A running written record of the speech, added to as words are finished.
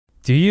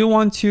Do you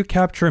want to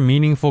capture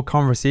meaningful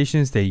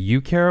conversations that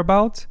you care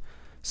about?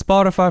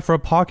 Spotify for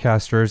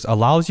Podcasters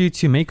allows you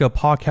to make a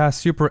podcast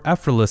super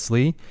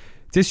effortlessly,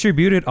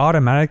 distribute it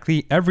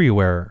automatically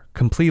everywhere,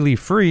 completely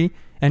free,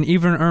 and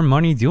even earn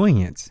money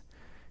doing it.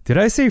 Did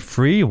I say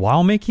free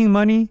while making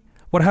money?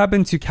 What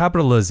happened to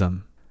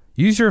capitalism?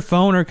 Use your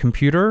phone or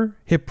computer,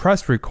 hit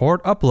press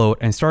record, upload,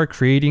 and start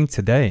creating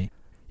today.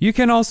 You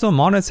can also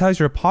monetize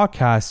your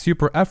podcast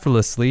super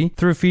effortlessly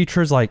through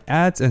features like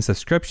ads and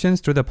subscriptions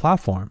through the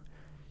platform.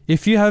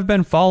 If you have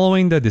been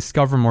following the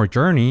Discover More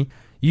journey,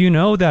 you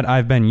know that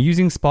I've been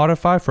using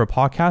Spotify for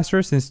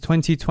Podcasters since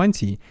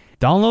 2020.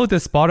 Download the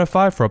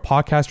Spotify for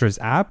Podcasters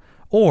app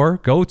or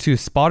go to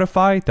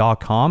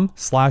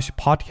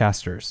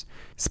spotify.com/podcasters.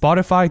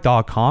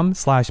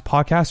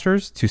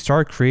 Spotify.com/podcasters to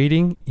start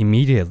creating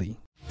immediately.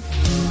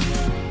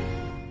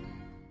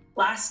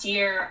 Last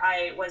year,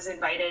 I was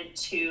invited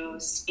to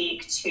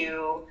speak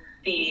to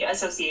the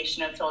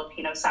Association of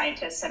Filipino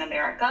Scientists in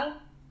America,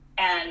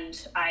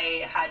 and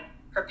I had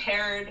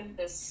prepared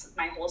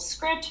my whole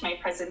script, my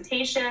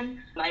presentation.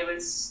 I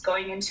was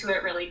going into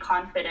it really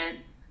confident.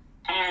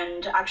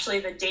 And actually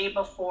the day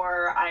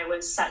before I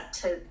was set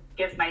to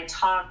give my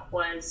talk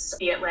was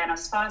the Atlanta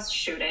spa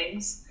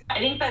shootings. I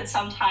think that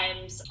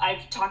sometimes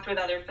I've talked with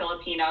other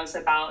Filipinos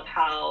about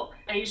how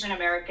Asian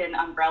American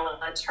umbrella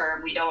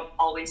term, we don't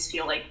always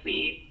feel like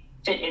we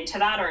fit into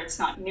that, or it's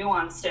not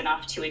nuanced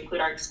enough to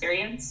include our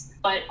experience.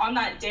 But on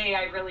that day,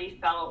 I really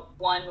felt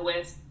one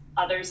with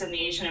others in the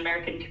Asian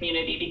American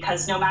community,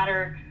 because no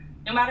matter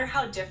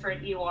how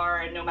different you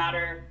are and no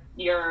matter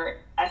your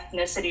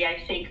ethnicity,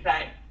 I think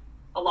that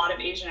a lot of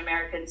Asian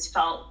Americans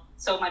felt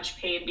so much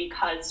pain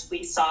because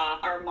we saw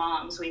our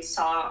moms, we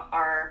saw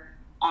our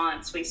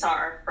aunts, we saw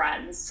our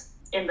friends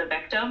in the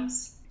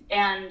victims.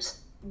 And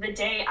the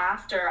day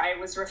after, I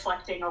was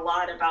reflecting a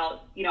lot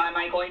about, am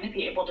I going to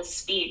be able to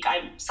speak?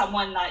 I'm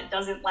someone that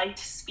doesn't like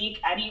to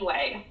speak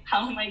anyway.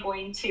 How am I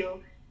going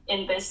to,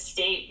 in this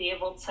state, be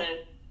able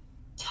to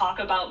talk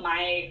about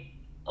my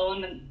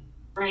own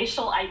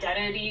racial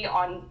identity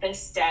on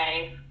this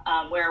day,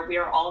 where we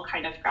are all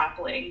kind of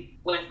grappling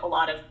with a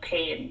lot of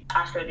pain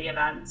after the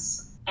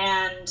events.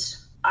 And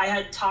I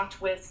had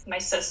talked with my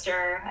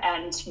sister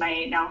and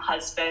my now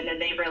husband,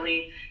 and they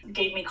really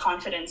gave me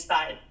confidence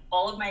that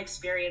all of my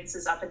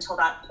experiences up until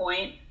that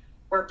point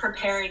were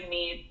preparing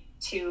me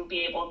to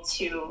be able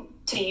to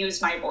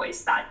use my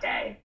voice that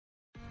day.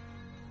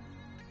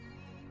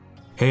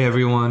 Hey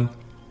everyone.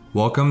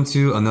 Welcome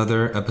to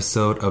another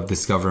episode of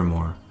Discover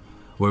More,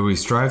 where we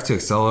strive to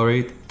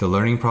accelerate the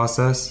learning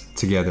process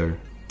together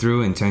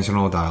through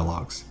intentional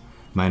dialogues.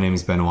 My name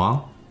is Benoit.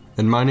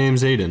 And my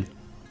name's Aiden.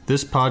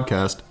 This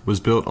podcast was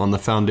built on the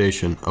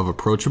foundation of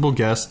approachable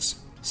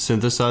guests,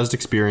 synthesized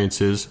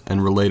experiences,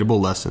 and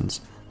relatable lessons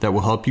that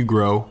will help you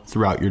grow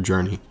throughout your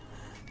journey.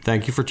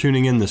 Thank you for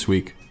tuning in this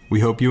week.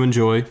 We hope you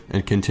enjoy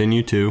and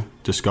continue to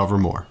discover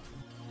more.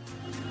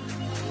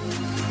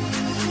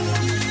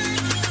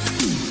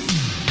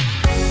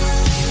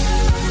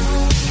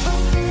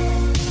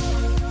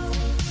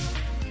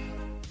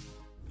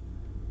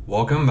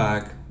 Welcome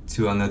back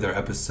to another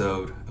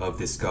episode of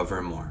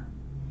Discover More.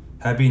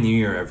 Happy New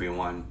Year,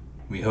 everyone.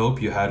 We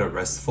hope you had a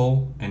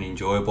restful and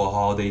enjoyable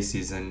holiday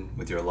season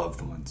with your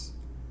loved ones.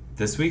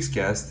 This week's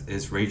guest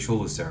is Rachel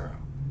Lucero.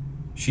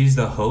 She's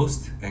the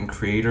host and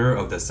creator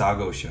of The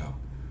Sago Show,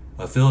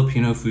 a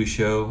Filipino food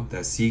show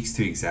that seeks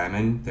to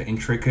examine the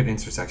intricate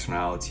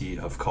intersectionality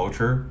of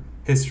culture,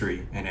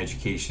 history, and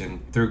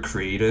education through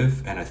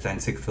creative and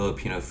authentic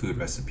Filipino food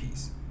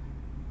recipes.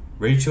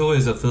 Rachel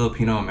is a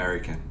Filipino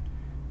American,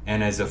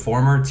 and as a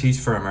former Teach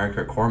for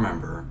America core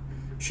member,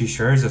 she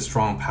shares a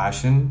strong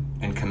passion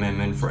and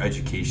commitment for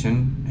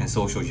education and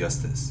social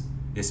justice,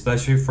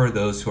 especially for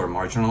those who are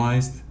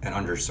marginalized and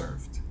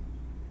underserved.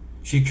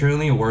 She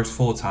currently works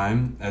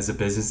full-time as a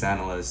business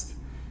analyst,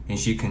 and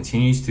she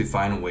continues to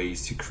find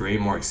ways to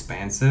create more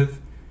expansive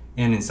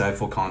and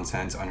insightful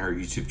content on her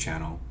YouTube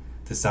channel,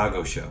 The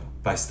Sago Show,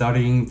 by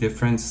studying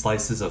different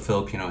slices of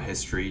Filipino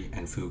history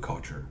and food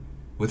culture.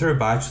 With her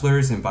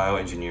bachelor's in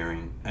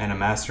bioengineering and a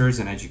master's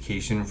in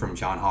education from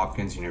Johns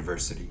Hopkins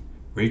University,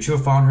 Rachel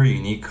found her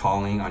unique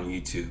calling on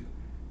YouTube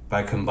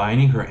by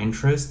combining her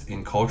interest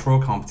in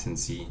cultural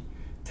competency,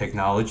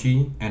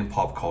 technology, and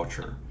pop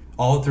culture,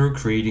 all through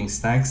creating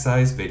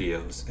snack-sized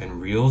videos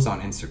and reels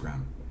on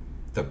Instagram,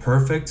 the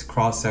perfect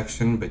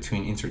cross-section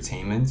between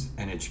entertainment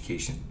and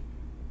education.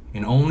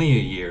 In only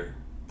a year,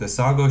 The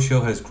Sago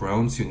Show has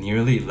grown to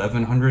nearly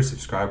 1,100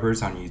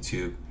 subscribers on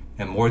YouTube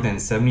and more than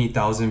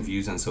 70,000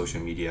 views on social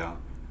media,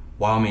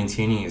 while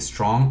maintaining a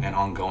strong and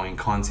ongoing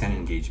content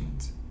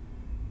engagement.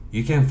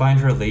 You can find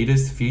her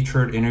latest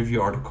featured interview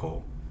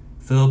article,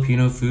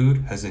 Filipino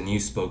Food Has a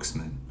New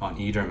Spokesman, on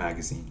Eater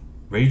magazine.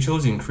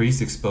 Rachel's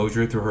increased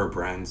exposure through her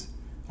brands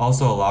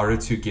also allowed her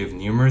to give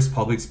numerous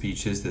public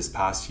speeches this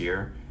past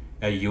year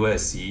at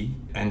USC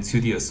and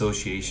to the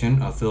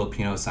Association of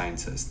Filipino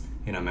Scientists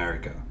in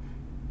America,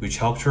 which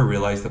helped her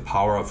realize the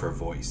power of her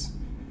voice.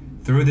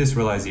 Through this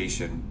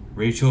realization,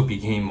 Rachel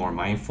became more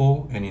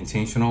mindful and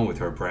intentional with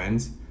her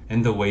brands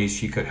and the ways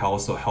she could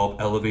also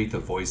help elevate the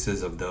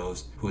voices of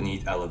those who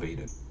need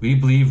elevated. We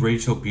believe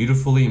Rachel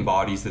beautifully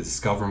embodies the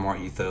Discover More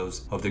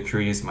ethos of the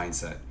curious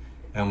mindset,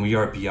 and we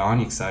are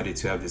beyond excited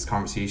to have this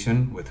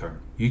conversation with her.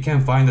 You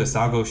can find the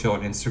Sago Show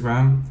on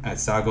Instagram at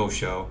Sago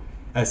Show,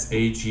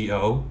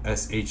 SAGOSHOW,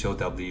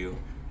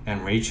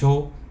 and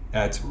Rachel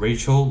at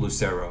Rachel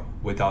Lucero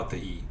without the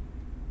E.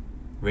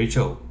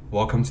 Rachel,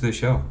 welcome to the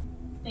show.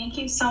 Thank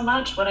you so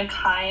much. What a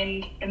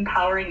kind,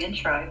 empowering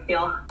intro. I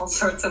feel all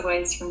sorts of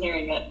ways from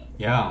hearing it.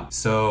 Yeah,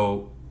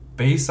 so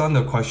based on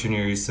the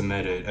questionnaire you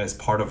submitted as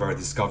part of our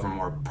Discover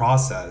More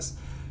process,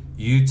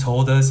 you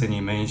told us and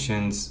you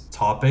mentioned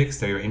topics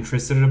that you're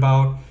interested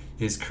about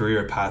is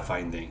career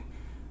pathfinding,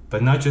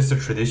 but not just a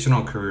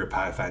traditional career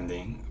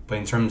pathfinding, but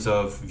in terms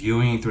of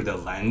viewing through the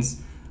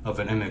lens of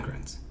an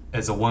immigrant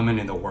as a woman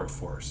in the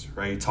workforce,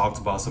 right? You talked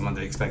about some of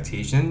the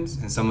expectations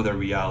and some of the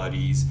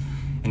realities,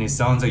 and it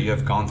sounds like you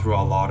have gone through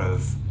a lot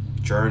of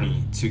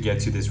journey to get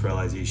to this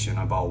realization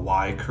about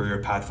why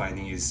career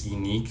pathfinding is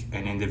unique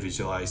and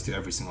individualized to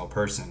every single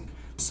person.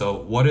 So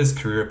what does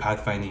career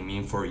pathfinding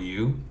mean for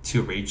you,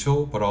 to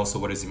Rachel, but also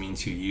what does it mean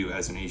to you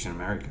as an Asian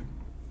American?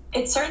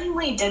 It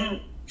certainly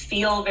didn't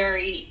feel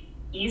very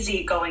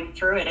easy going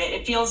through it.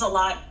 It feels a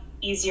lot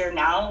easier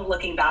now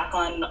looking back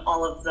on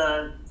all of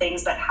the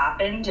things that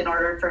happened in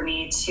order for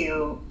me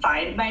to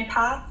find my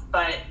path.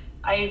 But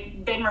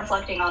I've been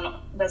reflecting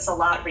on this a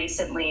lot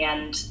recently,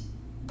 and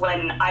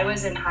when I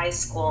was in high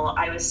school,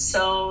 I was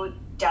so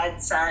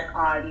dead set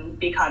on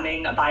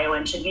becoming a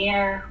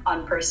bioengineer,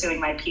 on pursuing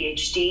my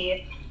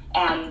PhD,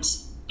 and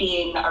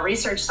being a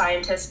research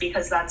scientist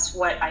because that's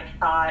what I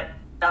thought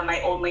that my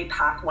only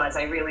path was.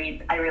 I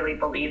really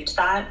believed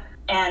that.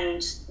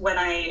 And when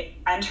I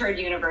entered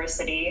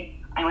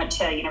university, I went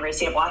to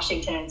University of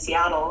Washington in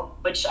Seattle,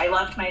 which I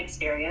loved my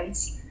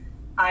experience.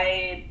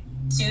 I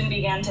soon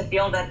began to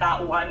feel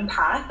that one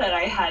path that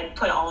I had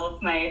put all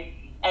of my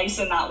eggs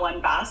in that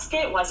one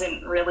basket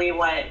wasn't really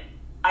what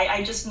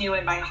I just knew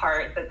in my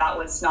heart that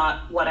was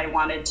not what I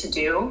wanted to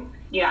do.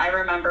 I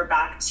remember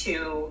back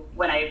to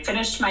when I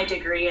finished my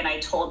degree and I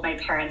told my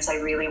parents I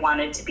really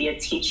wanted to be a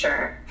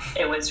teacher.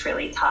 It was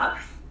really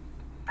tough.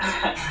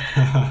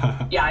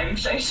 Yeah, I'm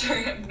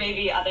sure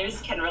maybe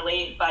others can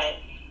relate, but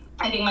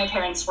I think my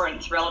parents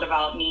weren't thrilled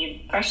about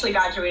me freshly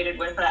graduated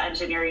with an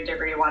engineering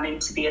degree wanting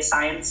to be a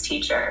science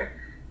teacher.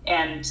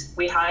 And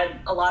we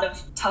had a lot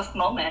of tough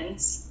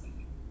moments.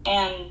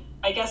 And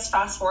I guess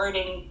fast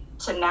forwarding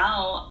to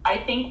now, I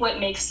think what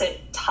makes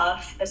it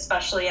tough,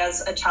 especially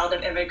as a child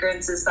of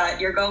immigrants, is that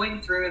you're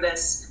going through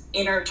this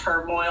inner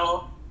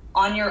turmoil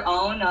on your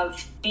own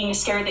of being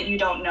scared that you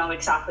don't know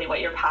exactly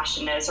what your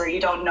passion is, or you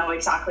don't know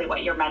exactly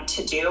what you're meant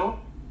to do.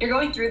 You're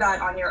going through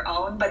that on your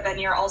own, but then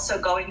you're also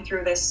going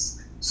through this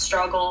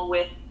struggle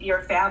with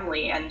your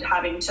family and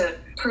having to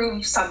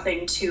prove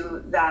something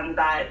to them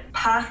that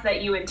path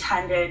that you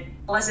intended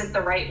wasn't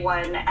the right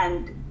one,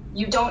 and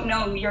you don't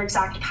know your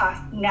exact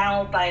path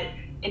now, but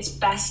it's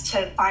best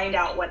to find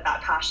out what that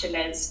passion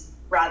is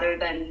rather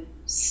than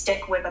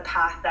stick with a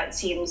path that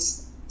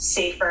seems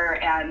safer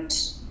and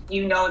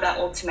that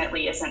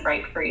ultimately isn't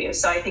right for you.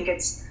 So I think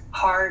it's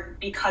hard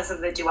because of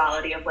the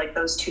duality of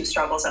those two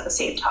struggles at the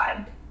same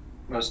time.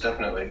 Most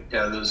definitely.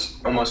 Yeah, there's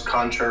almost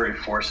contrary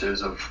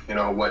forces of,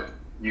 what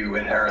you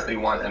inherently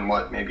want and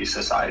what maybe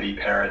society,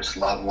 parents,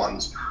 loved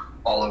ones,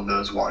 all of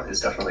those want is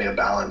definitely a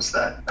balance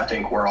that I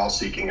think we're all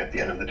seeking at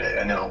the end of the day.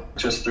 I know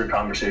just through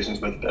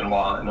conversations with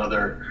Benoit and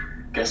other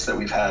guests that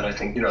we've had, I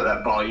think,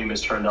 that volume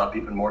is turned up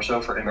even more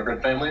so for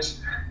immigrant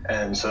families.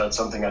 And so that's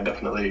something I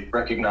definitely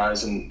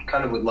recognize and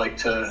kind of would like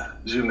to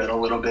zoom in a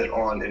little bit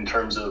on in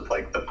terms of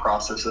the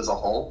process as a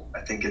whole.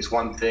 I think it's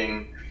one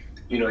thing,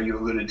 you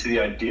alluded to the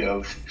idea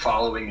of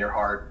following your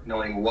heart,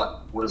 knowing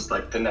what was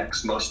the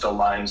next most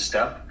aligned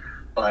step,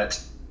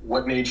 but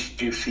what made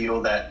you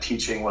feel that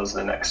teaching was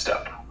the next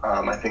step?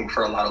 I think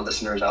for a lot of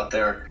listeners out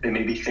there, they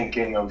may be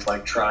thinking of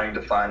trying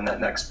to find that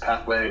next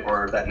pathway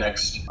or that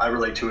next, I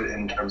relate to it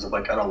in terms of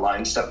an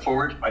aligned step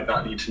forward. I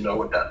not need to know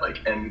what that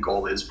end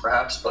goal is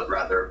perhaps, but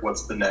rather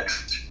what's the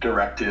next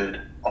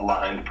directed,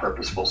 aligned,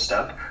 purposeful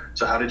step.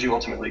 So how did you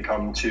ultimately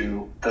come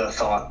to the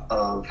thought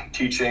of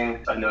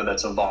teaching? I know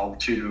that's evolved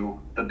to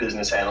the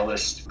business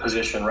analyst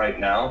position right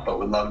now, but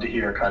would love to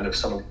hear kind of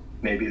some of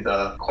maybe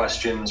the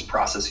questions,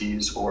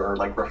 processes, or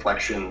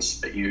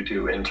reflections that you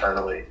do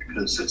internally,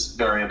 because it's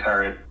very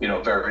apparent,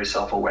 very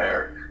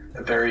self-aware,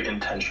 very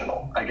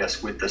intentional, I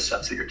guess, with the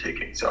steps that you're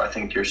taking. So I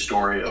think your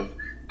story of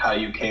how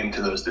you came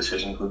to those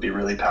decisions would be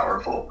really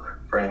powerful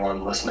for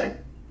anyone listening.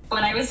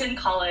 When I was in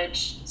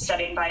college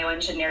studying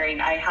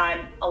bioengineering, I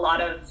had a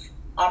lot of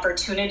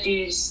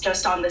opportunities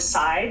just on the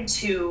side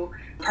to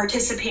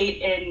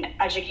participate in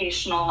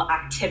educational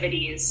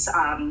activities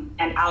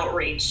and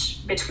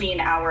outreach between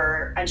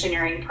our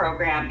engineering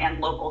program and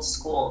local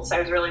schools.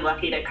 I was really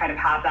lucky to kind of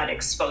have that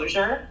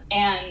exposure.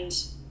 And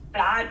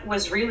that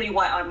was really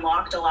what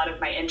unlocked a lot of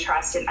my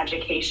interest in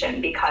education,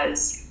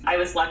 because I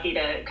was lucky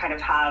to kind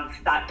of have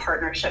that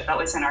partnership that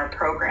was in our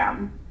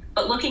program.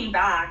 But looking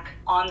back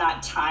on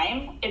that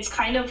time, it's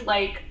kind of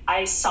like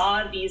I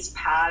saw these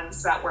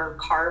paths that were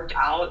carved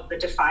out, the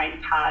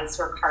defined paths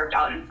were carved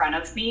out in front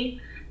of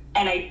me,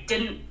 and I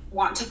didn't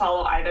want to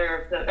follow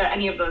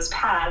any of those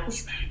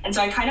paths. And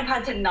so I kind of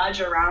had to nudge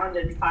around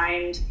and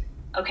find,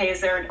 okay,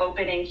 is there an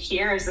opening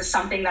here? Is this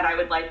something that I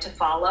would like to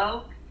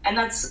follow? And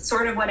that's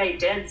sort of what I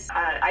did.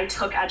 I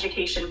took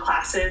education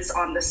classes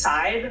on the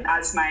side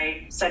as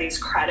my studies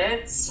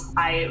credits.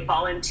 I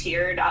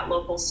volunteered at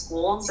local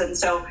schools. And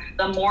so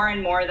the more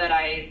and more that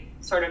I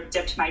sort of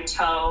dipped my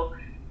toe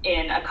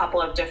in a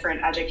couple of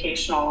different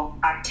educational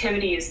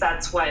activities,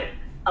 that's what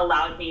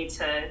allowed me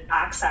to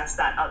access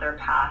that other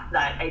path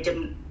that I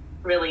didn't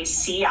really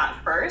see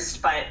at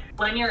first. But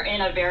when you're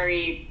in a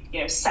very,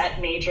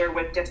 set major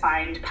with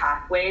defined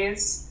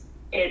pathways,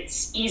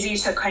 it's easy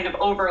to kind of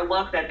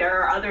overlook that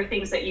there are other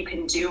things that you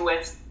can do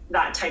with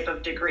that type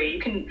of degree. You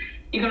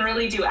can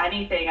really do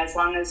anything as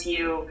long as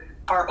you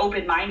are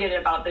open-minded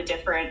about the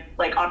different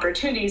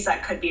opportunities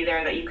that could be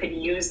there that you could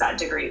use that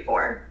degree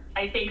for.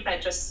 I think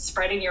that just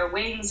spreading your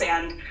wings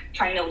and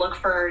trying to look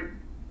for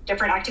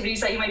different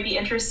activities that you might be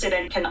interested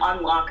in can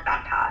unlock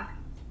that path.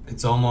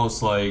 It's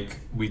almost like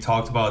we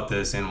talked about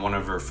this in one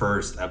of our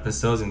first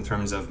episodes in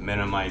terms of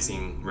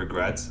minimizing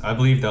regrets. I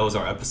believe that was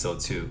our episode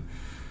 2.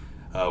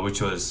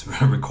 Which was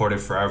recorded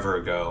forever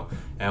ago.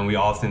 And we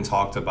often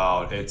talked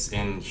about it's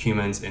in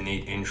humans'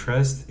 innate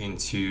interest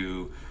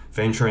into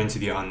venture into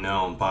the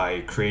unknown by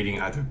creating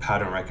either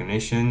pattern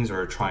recognitions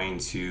or trying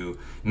to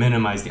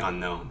minimize the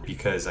unknown,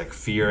 because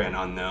fear and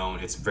unknown,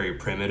 it's very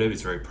primitive,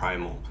 it's very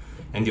primal.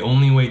 And the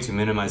only way to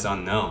minimize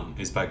unknown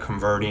is by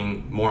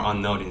converting more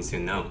unknown into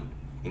known.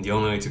 And the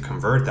only way to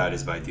convert that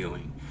is by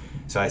doing.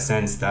 So I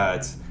sense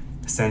that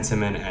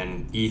sentiment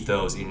and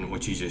ethos in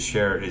what you just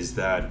shared is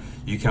that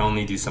you can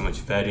only do so much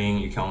vetting,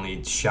 you can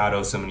only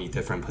shadow so many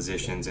different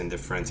positions and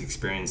different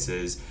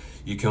experiences,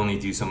 you can only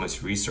do so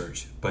much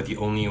research, but the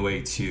only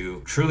way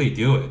to truly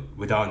do it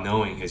without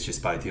knowing is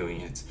just by doing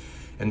it.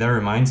 And that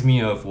reminds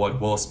me of what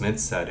Will Smith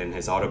said in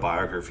his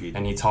autobiography,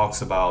 and he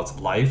talks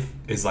about life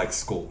is like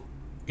school,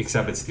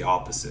 except it's the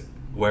opposite,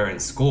 where in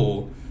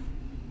school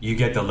you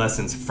get the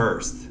lessons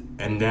first,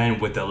 and then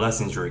with the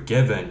lessons you're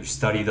given, you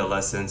study the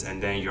lessons,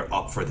 and then you're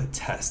up for the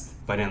test.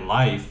 But in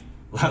life,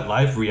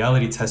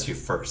 reality tests you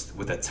first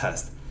with a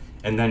test.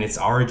 And then it's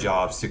our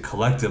jobs to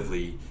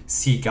collectively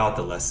seek out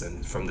the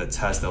lesson from the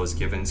test that was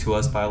given to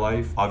us by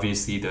life.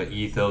 Obviously, the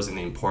ethos and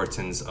the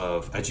importance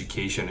of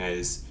education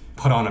is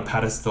put on a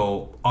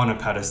pedestal, on a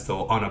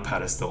pedestal, on a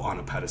pedestal, on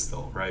a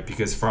pedestal, right?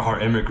 Because for our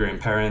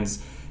immigrant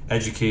parents,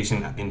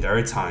 education in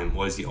their time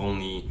was the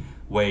only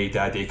way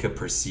that they could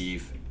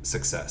perceive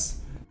success.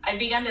 I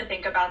began to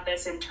think about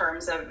this in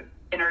terms of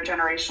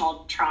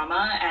intergenerational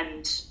trauma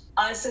and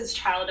us as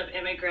child of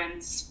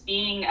immigrants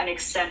being an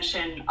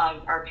extension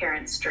of our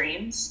parents'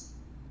 dreams.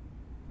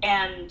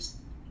 And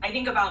I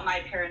think about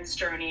my parents'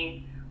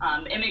 journey,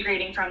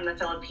 immigrating from the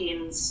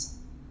Philippines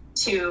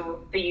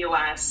to the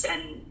US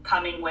and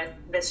coming with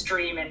this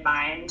dream in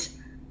mind.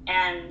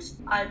 And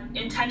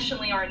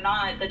intentionally or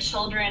not, the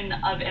children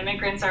of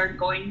immigrants are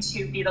going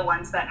to be the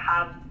ones that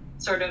have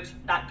sort of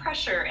that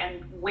pressure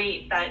and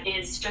weight that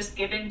is just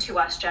given to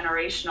us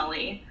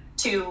generationally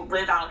to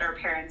live out our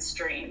parents'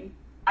 dream.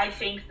 I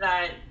think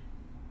that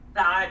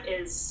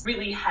is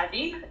really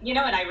heavy, and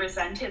I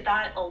resented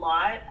that a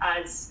lot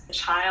as a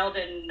child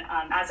and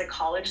as a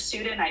college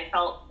student. I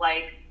felt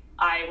like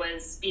I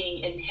was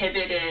being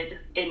inhibited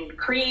in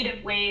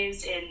creative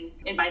ways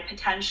in my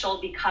potential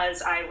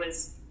because I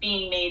was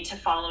being made to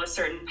follow a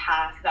certain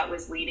path that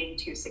was leading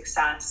to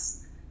success.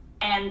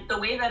 And the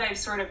way that I've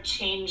sort of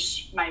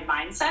changed my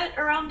mindset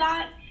around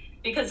that,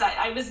 because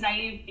I was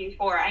naive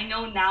before. I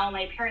know now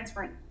my parents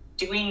weren't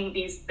doing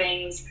these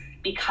things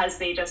because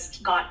they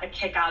just got a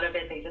kick out of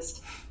it. They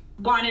just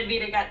wanted me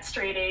to get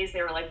straight A's.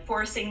 They were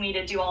forcing me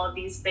to do all of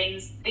these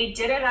things. They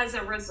did it as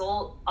a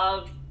result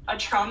of a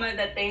trauma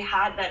that they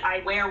had that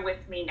I wear with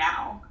me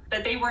now,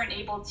 that they weren't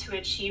able to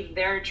achieve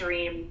their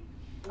dream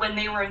when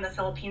they were in the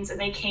Philippines and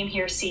they came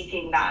here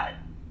seeking that.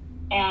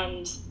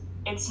 And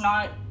it's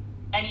not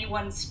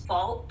anyone's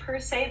fault per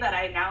se that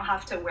I now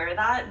have to wear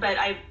that, but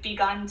I've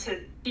begun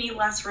to be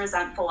less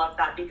resentful of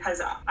that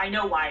because I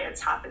know why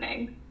it's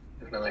happening.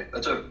 Definitely.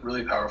 That's a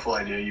really powerful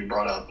idea you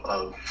brought up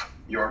of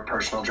your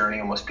personal journey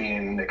almost being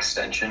an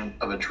extension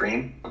of a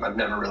dream. I've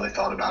never really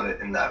thought about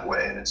it in that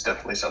way, and it's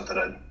definitely something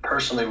I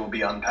personally will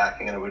be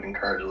unpacking and I would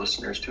encourage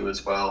listeners to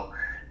as well.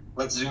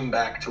 Let's zoom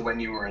back to when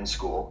you were in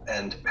school,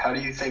 and how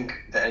do you think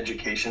the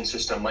education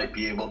system might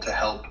be able to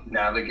help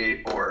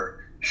navigate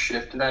or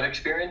shift that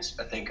experience?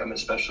 I think I'm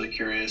especially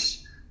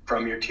curious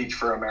from your Teach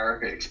for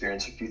America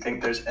experience, if you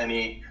think there's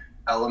any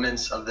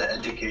elements of the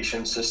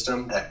education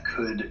system that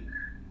could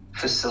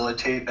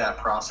facilitate that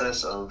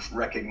process of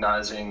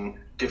recognizing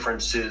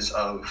differences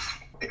of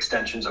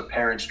extensions of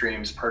parents'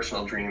 dreams,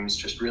 personal dreams,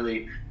 just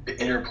really the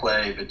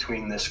interplay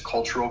between this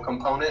cultural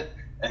component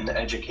and the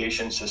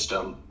education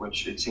system,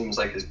 which it seems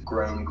like has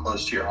grown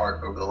close to your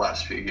heart over the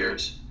last few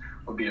years,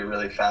 would be a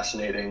really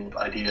fascinating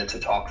idea to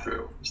talk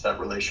through. It's that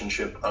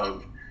relationship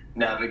of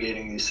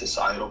navigating these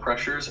societal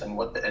pressures and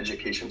what the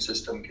education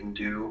system can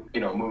do,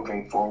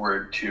 moving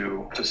forward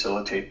to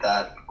facilitate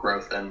that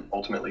growth and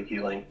ultimately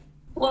healing.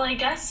 Well, I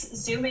guess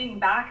zooming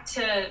back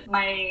to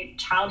my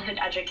childhood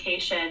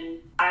education,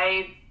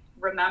 I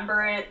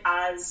remember it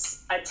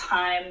as a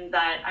time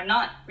that I'm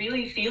not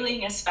really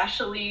feeling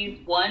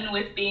especially one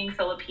with being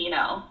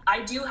Filipino.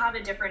 I do have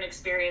a different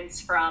experience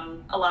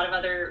from a lot of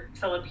other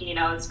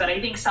Filipinos, but I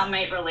think some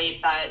might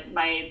relate that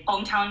my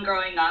hometown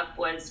growing up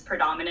was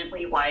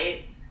predominantly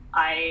white.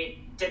 I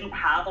didn't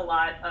have a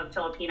lot of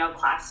Filipino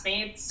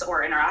classmates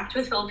or interact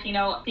with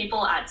Filipino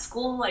people at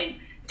school. I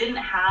didn't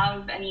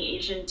have any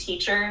Asian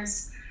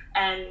teachers.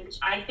 And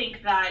I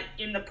think that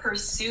in the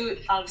pursuit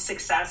of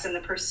success, in the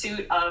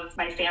pursuit of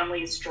my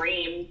family's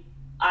dream,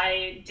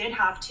 I did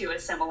have to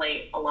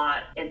assimilate a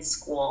lot in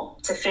school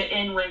to fit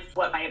in with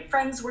what my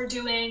friends were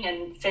doing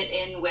and fit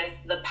in with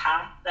the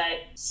path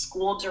that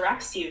school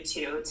directs you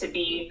to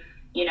be,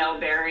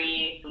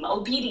 very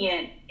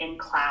obedient in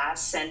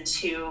class and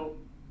to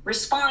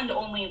respond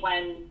only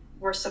when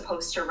we're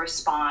supposed to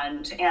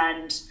respond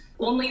and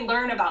only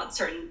learn about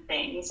certain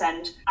things.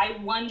 And I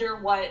wonder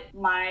what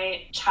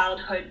my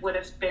childhood would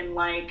have been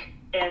like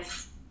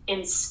if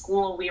in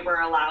school we were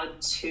allowed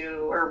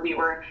to, or we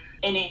were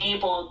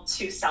enabled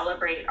to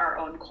celebrate our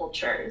own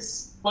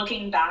cultures.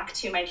 Looking back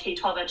to my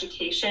K-12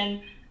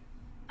 education,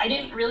 I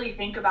didn't really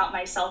think about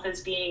myself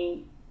as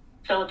being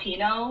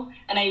Filipino.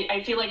 And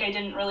I feel like I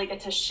didn't really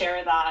get to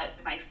share that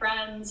with my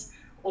friends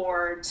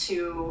or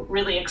to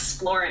really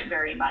explore it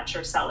very much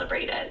or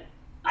celebrate it.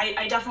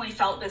 I definitely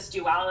felt this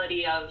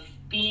duality of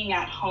being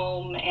at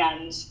home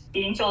and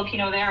being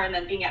Filipino there and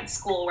then being at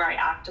school where I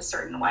act a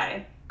certain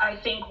way. I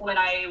think when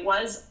I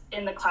was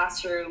in the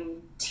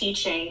classroom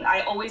teaching, I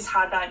always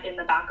had that in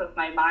the back of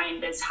my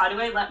mind is how do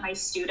I let my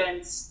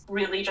students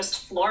really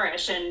just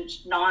flourish and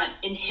not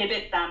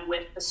inhibit them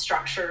with the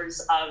structures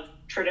of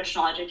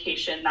traditional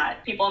education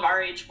that people of our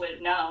age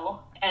would know.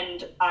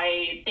 And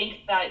I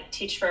think that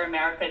Teach for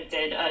America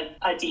did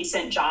a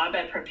decent job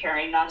at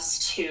preparing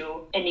us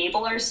to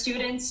enable our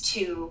students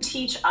to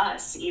teach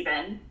us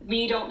even.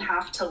 We don't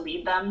have to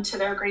lead them to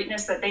their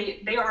greatness, that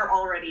they are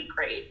already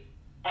great.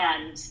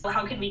 And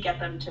how can we get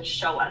them to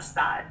show us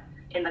that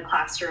in the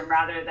classroom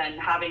rather than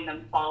having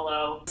them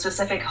follow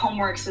specific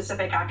homework,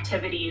 specific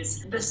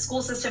activities? The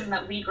school system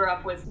that we grew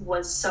up with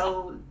was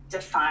so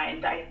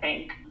defined, I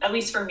think, at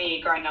least for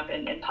me growing up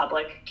in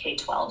public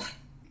K-12.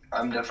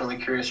 I'm definitely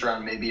curious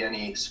around maybe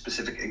any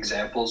specific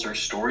examples or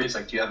stories.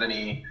 Like, do you have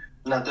any,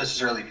 not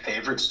necessarily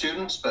favorite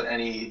students, but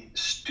any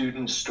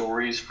student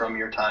stories from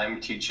your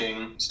time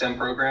teaching STEM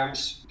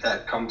programs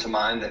that come to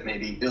mind that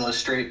maybe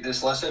illustrate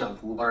this lesson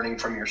of learning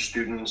from your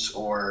students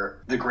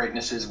or the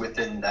greatnesses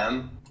within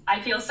them?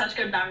 I feel such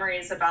good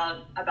memories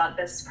about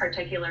this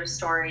particular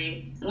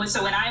story.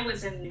 So when I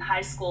was in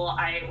high school,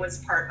 I was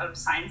part of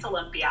Science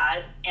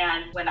Olympiad.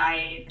 And when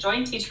I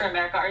joined Teach for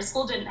America, our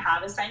school didn't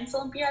have a Science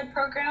Olympiad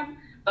program,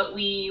 but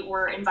we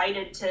were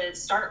invited to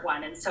start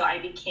one. And so I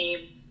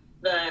became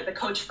the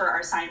coach for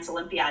our Science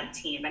Olympiad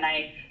team. And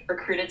I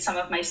recruited some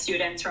of my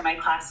students from my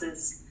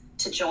classes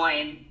to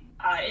join.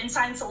 In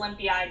Science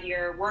Olympiad,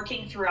 you're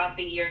working throughout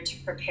the year to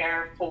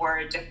prepare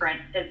for different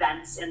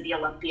events in the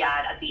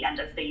Olympiad at the end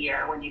of the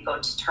year when you go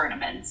to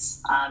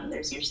tournaments.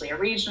 There's usually a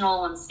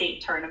regional and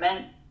state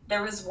tournament.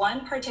 There was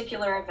one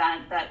particular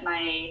event that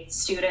my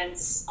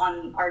students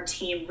on our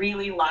team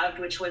really loved,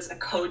 which was a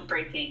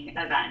code-breaking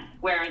event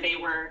where they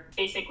were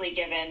basically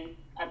given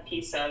a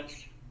piece of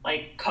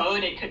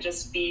code. It could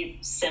just be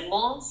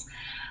symbols.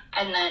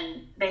 And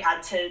then they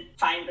had to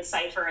find the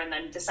cipher and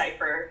then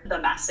decipher the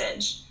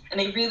message. And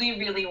they really,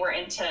 really were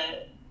into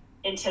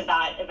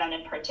that event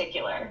in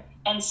particular.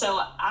 And so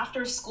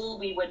after school,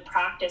 we would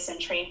practice and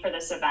train for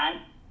this event.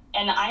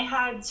 And I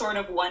had sort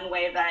of one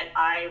way that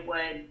I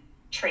would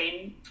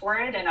train for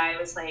it. And I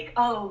was like,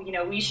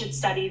 we should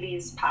study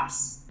these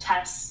past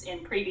tests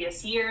in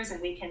previous years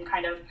and we can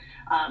kind of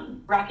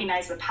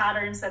recognize the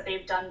patterns that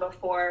they've done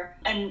before.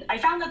 And I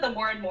found that the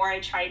more and more I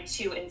tried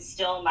to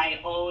instill my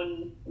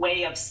own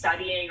way of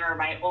studying or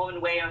my own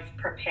way of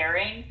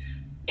preparing,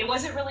 it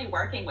wasn't really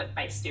working with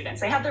my students.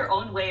 They had their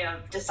own way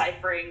of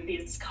deciphering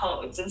these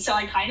codes. And so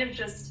I kind of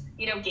just,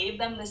 gave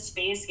them the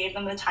space, gave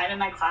them the time in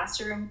my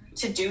classroom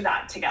to do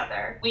that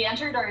together. We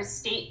entered our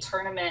state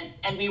tournament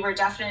and we were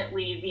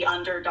definitely the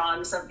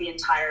underdogs of the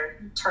entire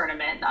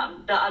tournament.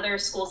 The other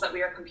schools that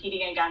we were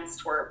competing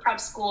against were prep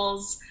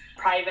schools,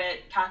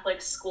 private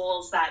Catholic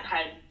schools that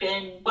had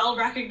been well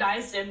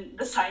recognized in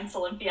the Science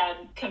Olympiad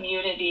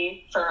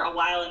community for a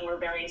while and were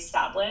very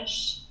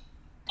established.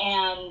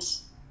 And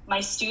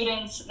my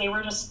students, they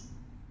were just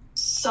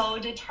so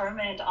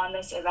determined on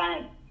this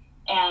event.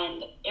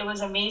 And it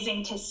was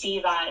amazing to see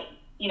that,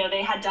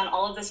 they had done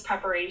all of this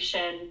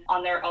preparation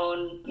on their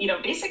own,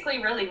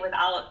 basically really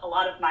without a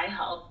lot of my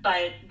help.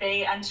 But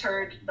they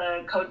entered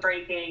the code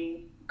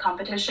breaking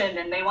competition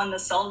and they won the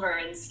silver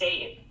in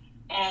state.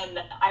 And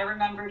I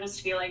remember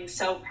just feeling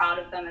so proud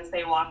of them as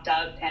they walked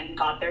up and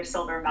got their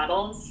silver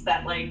medals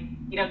that they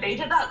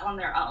did that on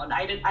their own.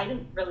 I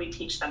didn't really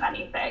teach them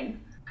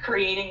anything.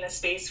 creating the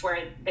space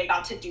where they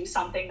got to do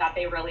something that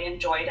they really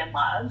enjoyed and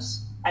loved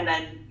and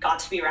then got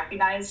to be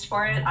recognized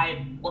for it,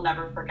 I will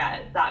never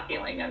forget that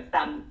feeling of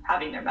them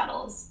having their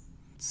medals.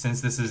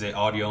 Since this is an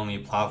audio-only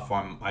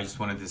platform, I just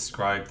want to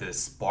describe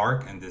this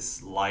spark and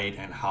this light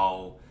and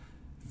how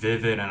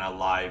vivid and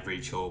alive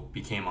Rachel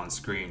became on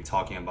screen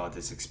talking about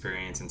this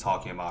experience and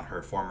talking about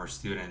her former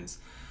students.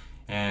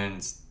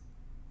 And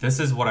this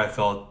is what I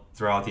felt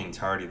throughout the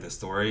entirety of the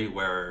story,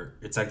 where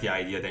it's like the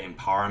idea that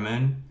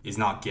empowerment is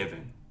not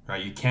given,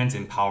 right? You can't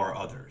empower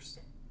others.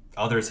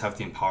 Others have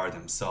to empower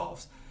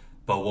themselves.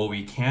 But what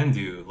we can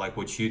do, like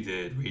what you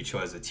did,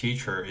 Rachel, as a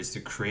teacher, is to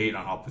create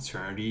an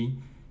opportunity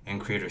and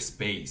create a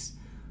space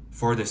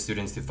for the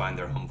students to find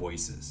their own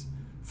voices,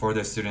 for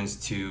the students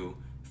to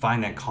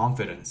find that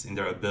confidence in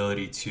their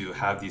ability to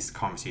have these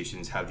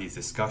conversations, have these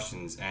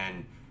discussions,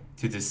 and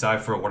to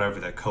decipher whatever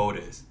that code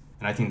is.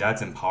 And I think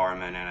that's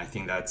empowerment, and I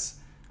think that's,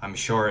 I'm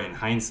sure in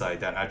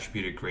hindsight, that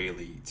attributed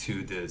greatly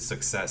to the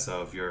success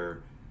of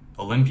your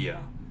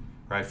Olympia,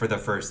 right, for the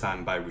first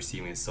time by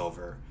receiving a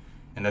silver.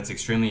 And that's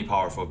extremely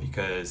powerful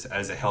because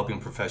as a helping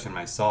professional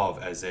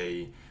myself, as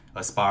a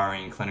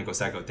aspiring clinical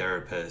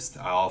psychotherapist,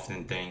 I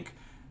often think,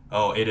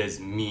 oh, it is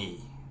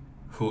me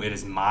it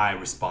is my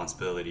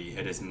responsibility,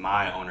 it is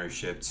my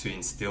ownership to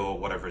instill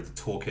whatever the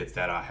toolkits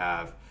that I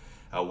have,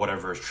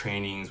 whatever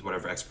trainings,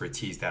 whatever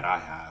expertise that I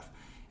have,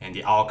 and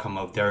the outcome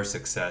of their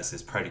success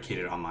is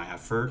predicated on my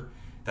effort.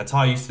 That's how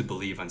I used to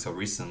believe until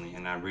recently,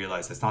 and I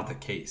realized that's not the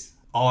case.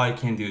 All I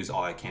can do is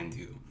all I can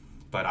do,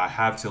 but I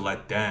have to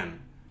let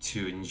them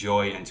to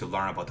enjoy and to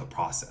learn about the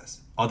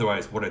process.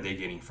 Otherwise, what are they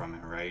getting from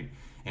it, right?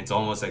 And it's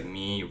almost like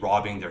me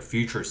robbing their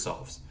future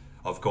selves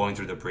of going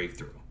through the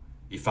breakthrough.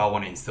 If I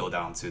want to instill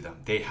that onto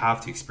them, they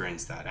have to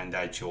experience that, and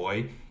that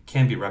joy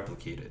can be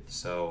replicated.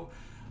 So,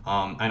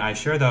 and I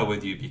share that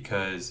with you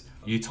because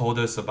you told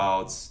us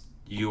about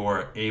you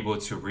were able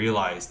to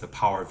realize the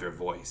power of your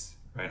voice,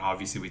 right?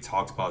 Obviously, we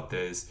talked about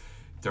this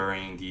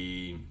during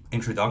the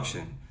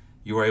introduction.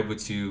 You were able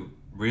to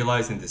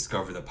realize and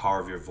discover the power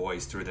of your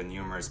voice through the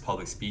numerous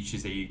public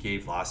speeches that you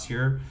gave last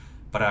year.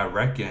 But I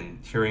reckon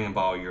hearing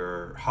about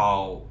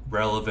how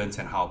relevant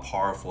and how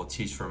powerful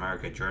Teach for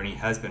America journey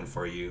has been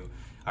for you,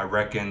 I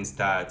reckon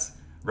that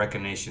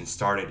recognition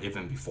started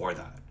even before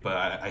that.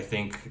 But I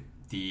think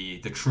the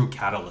true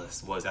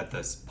catalyst was at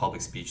the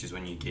public speeches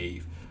when you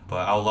gave.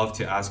 But I would love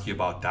to ask you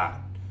about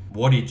that.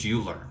 What did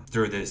you learn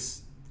through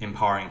this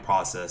empowering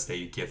process that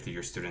you gifted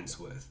your students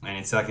with? And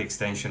it's like an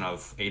extension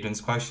of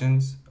Aiden's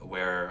questions,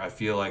 where I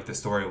feel like the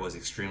story was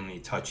extremely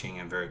touching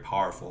and very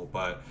powerful,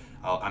 but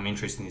I'm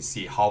interested to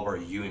see how were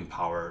you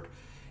empowered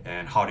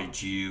and how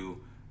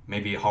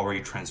were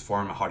you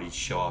transformed, how did you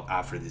show up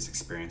after this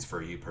experience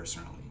for you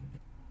personally?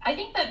 I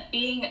think that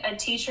being a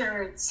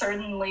teacher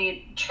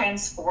certainly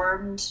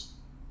transformed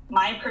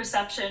my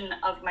perception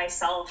of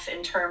myself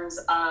in terms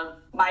of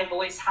my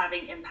voice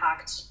having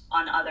impact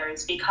on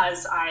others,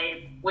 because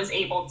I was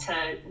able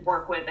to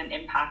work with and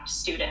impact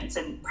students.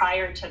 And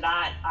prior to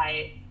that,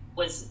 I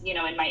was, in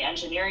my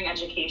engineering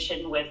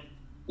education with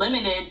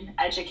limited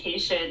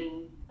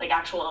education, like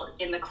actual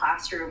in the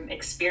classroom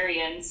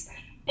experience.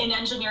 In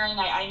engineering,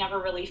 I never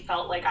really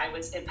felt like I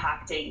was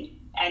impacting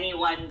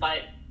anyone but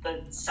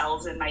the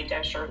cells in my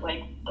dish or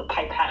like the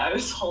pipette I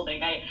was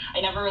holding. I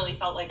never really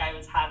felt like I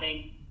was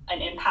having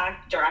an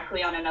impact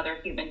directly on another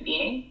human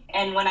being.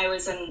 And when I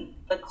was in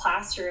the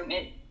classroom,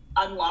 it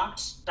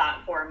unlocked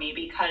that for me,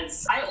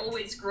 because I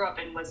always grew up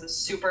and was a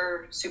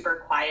super,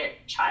 super quiet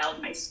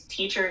child. My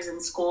teachers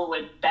in school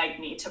would beg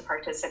me to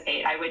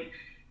participate. I would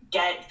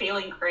get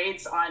failing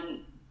grades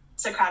on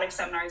Socratic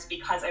seminars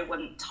because I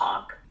wouldn't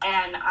talk.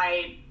 And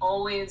I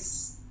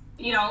always,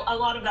 a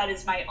lot of that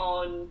is my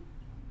own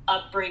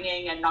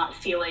upbringing and not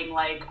feeling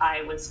like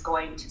I was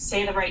going to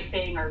say the right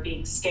thing or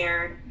being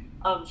scared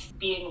of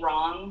being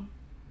wrong.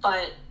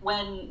 But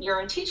when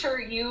you're a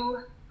teacher, you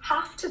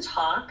have to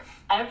talk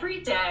every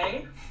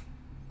day,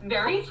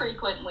 very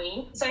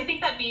frequently. So I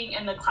think that being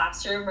in the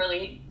classroom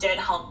really did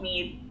help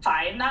me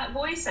find that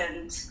voice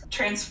and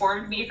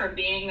transformed me from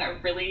being a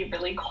really,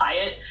 really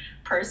quiet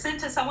person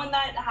to someone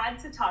that had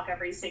to talk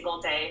every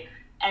single day.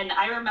 And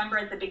I remember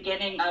at the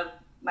beginning of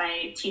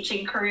my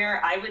teaching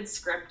career, I would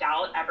script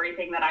out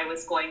everything that I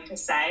was going to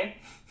say,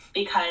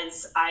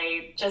 because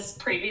I just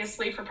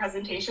previously for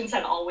presentations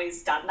had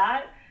always done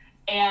that.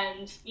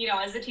 And,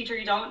 as a teacher,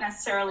 you don't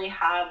necessarily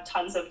have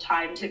tons of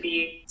time to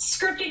be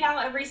scripting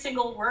out every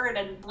single word.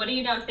 And what do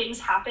you know, things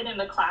happen in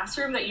the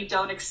classroom that you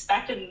don't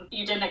expect and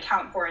you didn't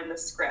account for in the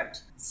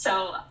script.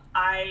 So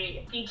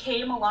I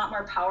became a lot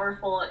more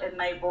powerful in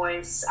my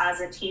voice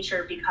as a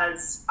teacher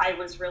because I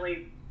was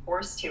really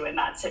forced to in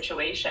that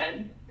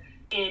situation.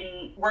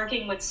 In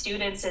working with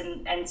students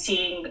and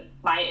seeing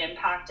my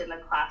impact in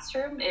the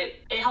classroom,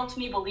 it helped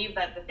me believe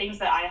that the things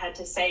that I had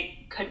to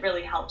say could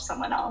really help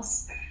someone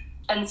else.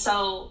 And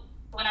so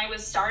when I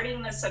was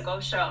starting the Sago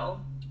Show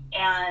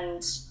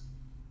and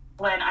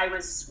when I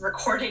was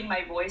recording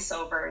my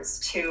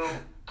voiceovers to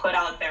put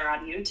out there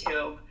on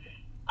YouTube,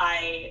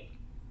 I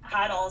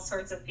had all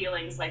sorts of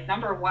feelings. Like,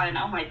 number one,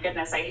 oh my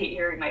goodness, I hate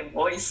hearing my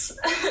voice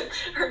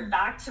heard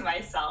back to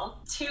myself.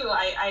 Two,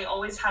 I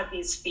always had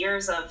these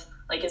fears of,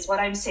 like, is what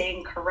I'm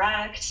saying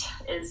correct?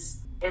 Is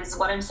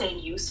what I'm saying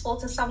useful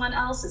to someone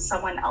else? Is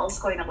someone else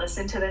going to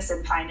listen to this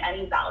and find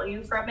any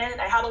value from it?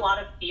 I had a lot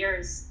of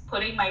fears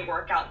putting my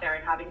work out there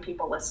and having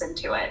people listen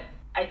to it.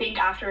 I think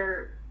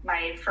after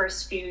my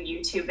first few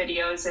YouTube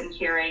videos and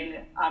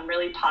hearing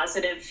really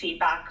positive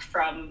feedback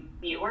from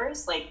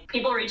viewers, like,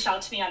 people reached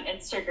out to me on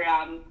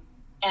Instagram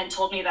and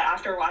told me that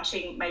after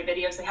watching my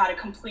videos, they had a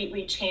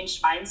completely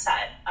changed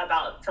mindset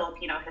about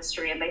Filipino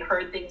history, and they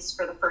heard things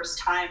for the first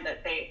time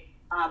that they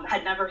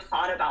had never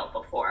thought about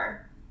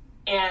before.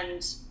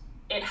 And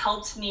it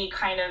helped me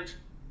kind of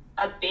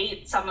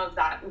abate some of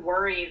that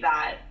worry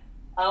that,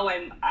 oh,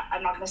 I'm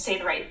not going to say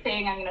the right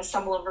thing. I'm going to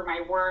stumble over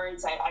my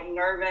words. I'm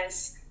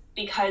nervous,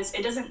 because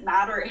it doesn't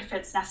matter if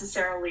it's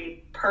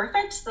necessarily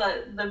perfect.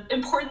 The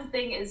important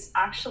thing is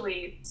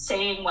actually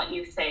saying what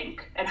you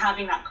think and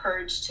having that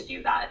courage to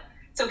do that.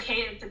 It's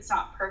okay if it's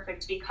not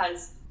perfect,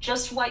 because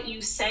just what you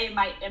say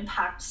might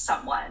impact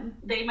someone.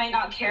 They might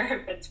not care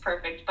if it's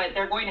perfect, but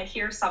they're going to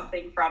hear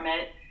something from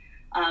it.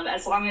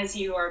 As long as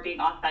you are being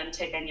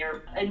authentic and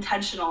you're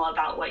intentional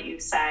about what you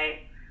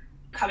say.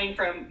 Coming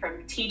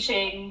from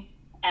teaching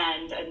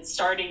and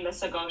starting the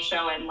Sago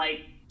Show, and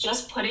like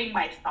just putting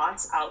my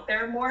thoughts out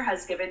there more,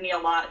 has given me a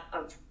lot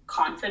of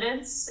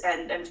confidence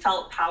and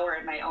felt power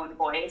in my own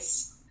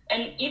voice.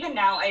 And even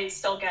now, I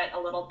still get a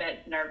little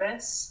bit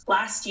nervous.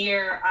 Last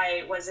year,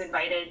 I was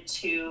invited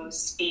to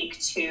speak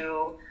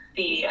to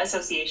the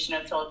Association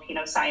of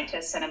Filipino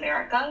Scientists in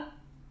America,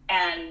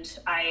 and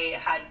I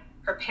had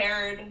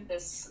prepared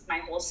my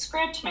whole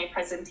script, my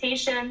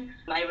presentation.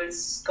 I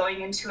was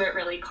going into it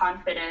really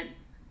confident.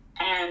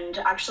 And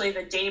actually,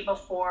 the day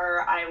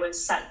before I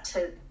was set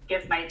to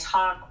give my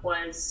talk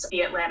was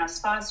the Atlanta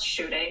spa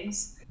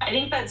shootings. I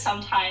think that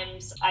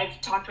sometimes I've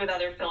talked with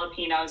other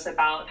Filipinos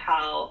about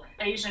how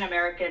Asian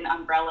American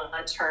umbrella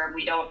term,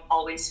 we don't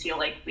always feel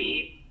like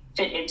we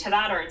fit into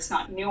that, or it's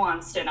not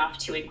nuanced enough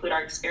to include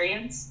our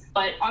experience.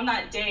 But on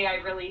that day, I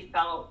really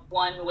felt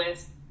one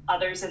with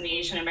others in the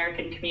Asian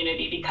American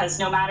community, because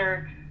no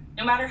matter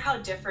how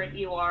different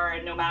you are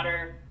and no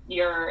matter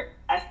your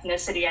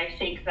ethnicity, I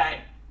think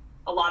that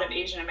a lot of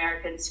Asian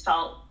Americans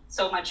felt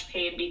so much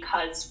pain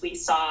because we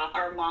saw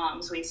our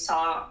moms, we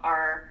saw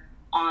our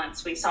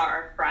aunts, we saw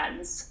our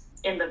friends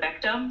in the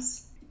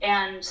victims.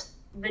 And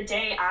the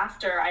day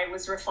after, I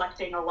was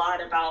reflecting a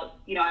lot about,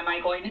 am I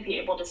going to be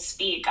able to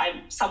speak?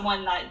 I'm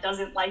someone that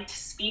doesn't like to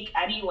speak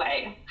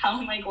anyway. How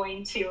am I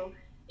going to,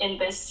 in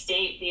this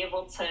state, be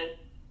able to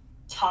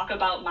talk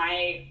about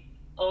my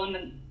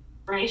own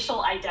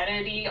racial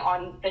identity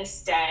on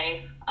this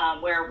day,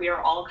 where we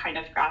are all kind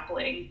of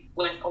grappling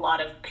with a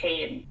lot of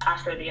pain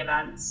after the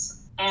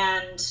events.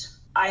 And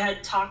I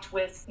had talked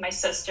with my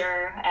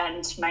sister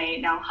and my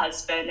now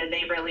husband, and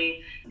they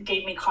really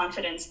gave me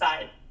confidence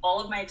that all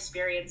of my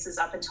experiences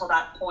up until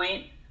that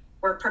point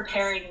were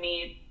preparing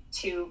me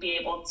to be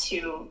able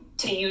to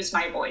use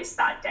my voice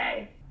that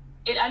day.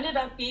 It ended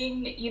up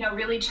being,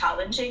 really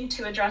challenging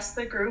to address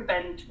the group,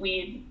 and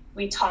we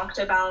talked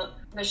about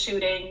the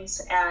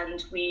shootings,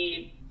 and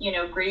we,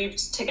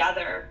 grieved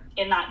together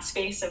in that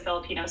space of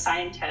Filipino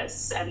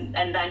scientists, and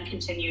then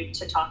continued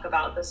to talk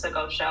about the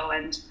Sago Show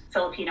and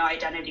Filipino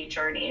identity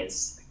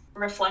journeys.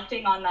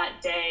 Reflecting on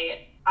that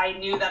day, I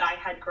knew that I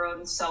had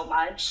grown so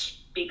much,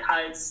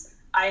 because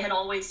I had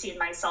always seen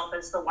myself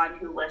as the one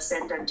who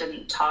listened and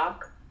didn't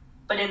talk.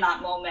 But in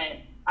that moment,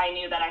 I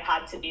knew that I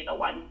had to be the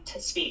one to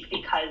speak,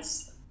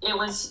 because it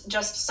was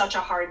just such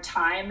a hard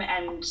time.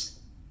 And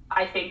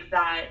I think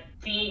that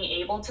being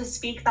able to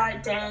speak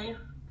that day,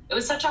 it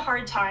was such a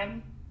hard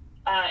time.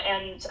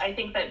 And I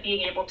think that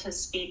being able to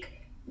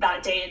speak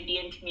that day and be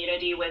in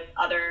community with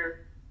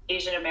other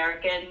Asian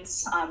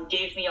Americans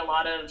gave me a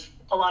lot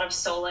of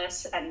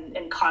solace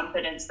and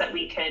confidence that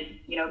we could,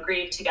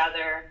 grieve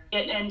together.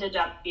 It ended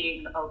up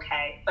being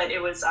okay, but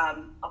it was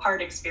a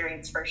hard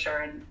experience for sure.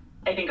 And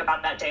I think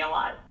about that day a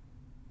lot.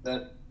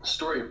 That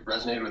story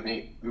resonated with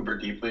me uber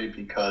deeply,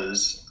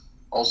 because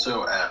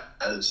also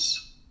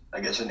as I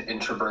guess an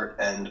introvert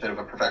and a bit of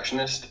a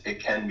perfectionist, it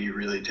can be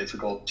really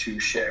difficult to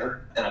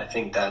share. And I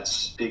think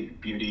that's big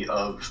beauty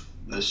of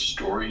the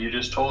story you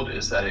just told,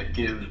 is that it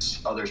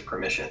gives others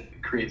permission.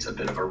 It creates a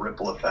bit of a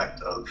ripple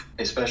effect of,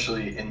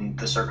 especially in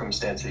the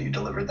circumstance that you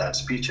delivered that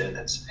speech in,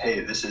 it's, hey,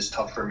 this is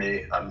tough for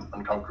me. I'm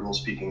uncomfortable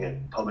speaking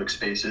in public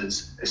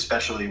spaces,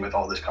 especially with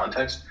all this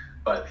context.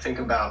 But think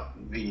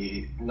about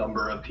the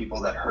number of people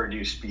that heard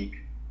you speak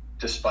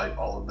despite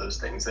all of those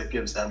things. That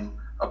gives them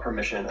a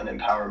permission, an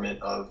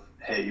empowerment of,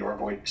 hey, your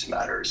voice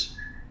matters.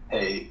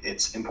 Hey,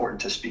 it's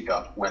important to speak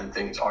up when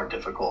things are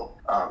difficult.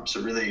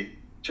 So really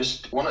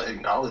just want to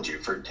acknowledge you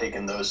for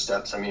taking those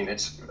steps. I mean,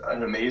 it's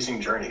an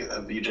amazing journey.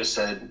 You just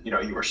said, you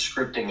were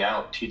scripting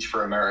out Teach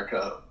for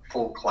America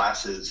full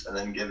classes, and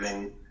then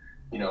giving,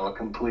 a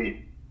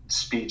complete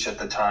speech at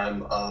the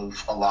time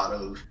of a lot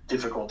of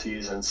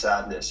difficulties and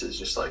sadness is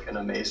just like an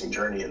amazing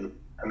journey. And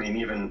I mean,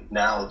 even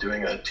now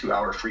doing a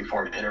 2-hour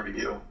freeform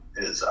interview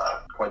is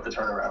quite the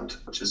turnaround,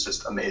 which is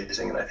just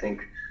amazing. And I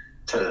think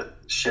to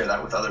share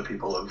that with other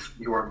people, of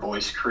your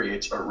voice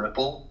creates a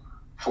ripple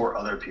for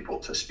other people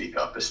to speak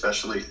up,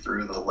 especially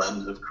through the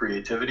lens of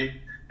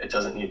creativity. It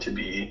doesn't need to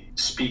be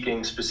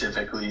speaking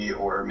specifically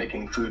or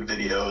making food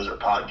videos or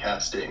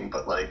podcasting,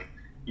 but like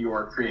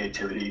your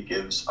creativity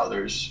gives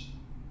others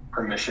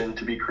permission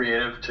to be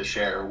creative, to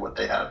share what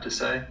they have to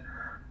say.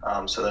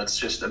 So that's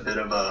just a bit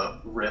of a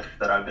riff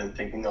that I've been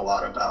thinking a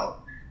lot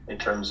about in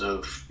terms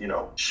of,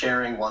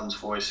 sharing one's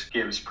voice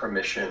gives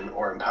permission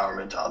or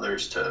empowerment to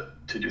others to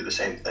do the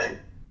same thing.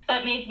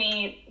 That made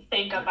me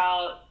think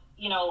about,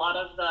 a lot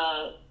of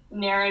the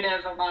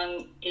narrative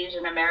among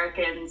Asian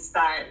Americans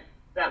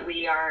that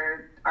we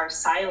are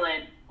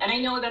silent. And I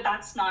know that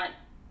that's not,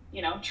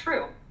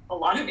 true. A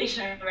lot of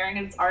Asian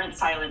Americans aren't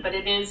silent, but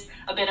it is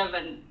a bit of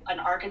an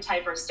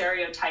archetype or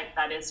stereotype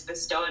that is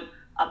bestowed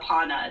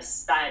upon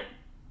us, that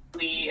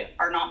we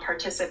are not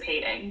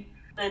participating.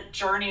 The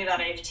journey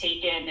that I've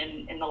taken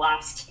in the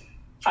last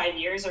 5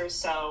 years or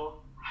so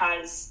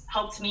has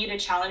helped me to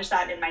challenge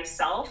that in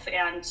myself,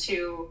 and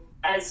to,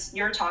 as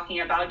you're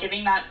talking about,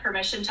 giving that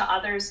permission to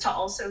others to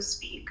also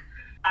speak.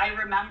 I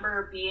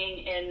remember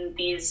being in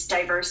these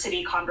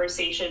diversity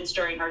conversations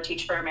during our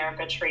Teach for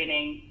America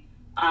training,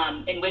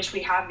 in which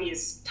we have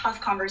these tough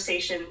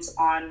conversations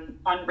on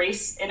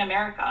race in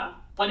America.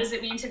 What does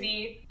it mean to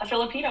be a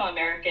Filipino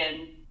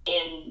American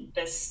in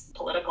this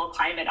political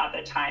climate at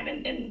the time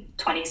in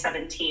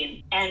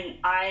 2017? And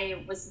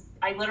I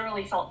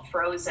literally felt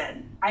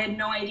frozen. I had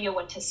no idea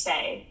what to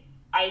say.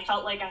 I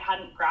felt like I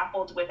hadn't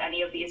grappled with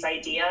any of these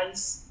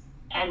ideas.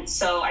 And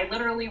so I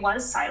literally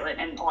was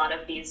silent in a lot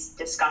of these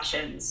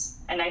discussions.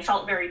 And I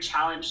felt very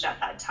challenged at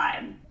that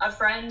time. A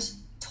friend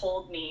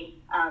told me,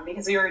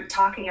 because we were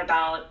talking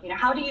about,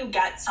 how do you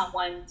get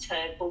someone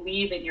to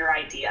believe in your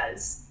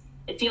ideas?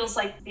 It feels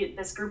like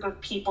this group of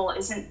people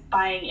isn't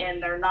buying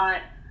in.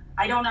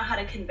 I don't know how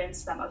to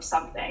convince them of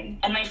something.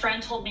 And my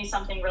friend told me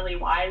something really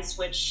wise,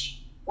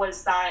 which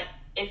was that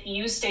if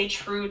you stay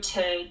true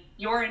to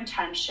your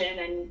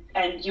intention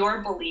and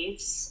your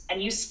beliefs,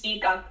 and you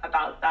speak up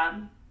about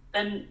them,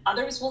 then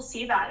others will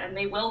see that and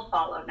they will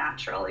follow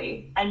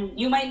naturally. And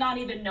you might not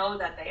even know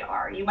that they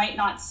are. You might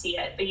not see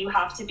it, but you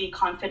have to be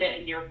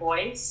confident in your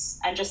voice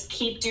and just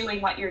keep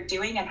doing what you're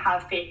doing and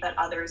have faith that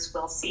others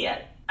will see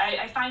it.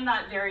 I find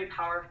that very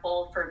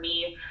powerful for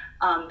me,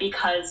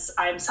 because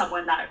I'm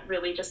someone that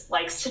really just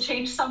likes to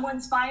change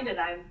someone's mind. And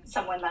I'm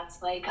someone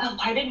that's like, oh,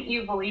 why didn't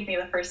you believe me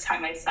the first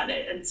time I said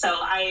it? And so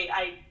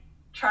I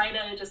try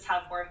to just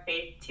have more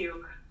faith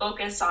to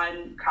focus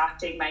on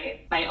crafting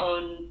my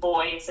own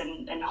voice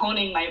and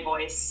honing my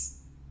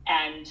voice,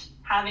 and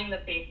having the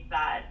faith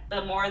that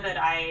the more that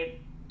I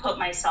put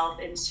myself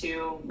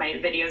into my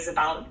videos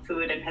about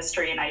food and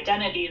history and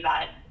identity,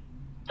 that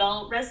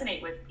they'll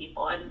resonate with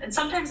people. And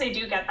sometimes I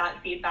do get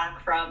that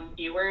feedback from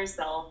viewers.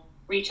 They'll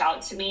reach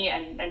out to me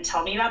and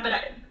tell me that, but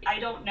I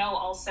don't know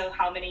also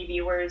how many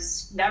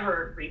viewers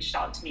never reached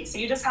out to me. So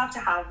you just have to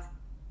have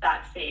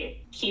that faith,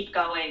 keep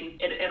going.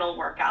 It'll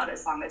work out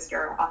as long as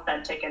you're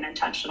authentic and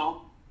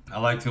intentional. I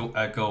like to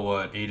echo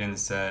what Aiden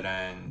said,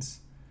 and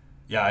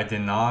yeah, I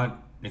did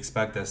not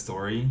expect that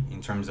story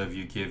in terms of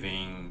you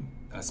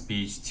giving a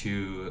speech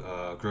to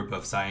a group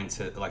of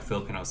scientists, like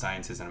Filipino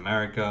scientists in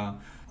America,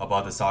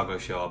 about the Sago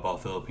show,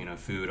 about Filipino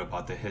food,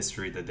 about the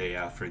history the day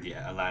after the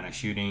Atlanta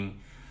shooting.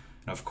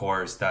 And of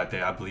course, that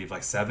day, I believe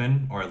like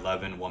 7 or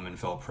 11 women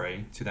fell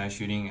prey to that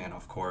shooting. And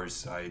of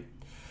course,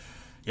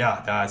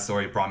 that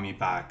story brought me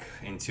back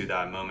into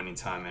that moment in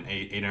time. And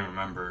Aiden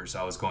remembers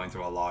I was going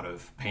through a lot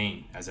of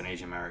pain as an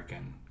Asian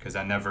American, because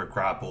I never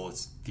grappled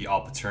the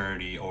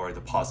opportunity or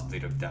the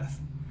possibility of death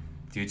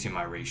due to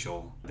my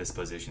racial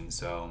disposition.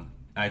 So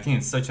I think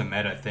it's such a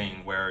meta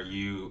thing where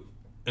you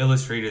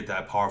illustrated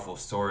that powerful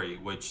story,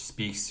 which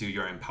speaks to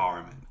your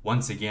empowerment.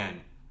 Once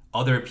again,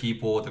 other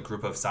people, the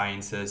group of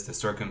scientists, the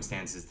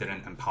circumstances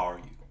didn't empower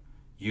you.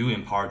 You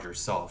empowered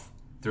yourself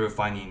through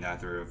finding that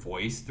through your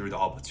voice, through the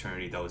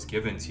opportunity that was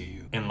given to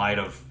you in light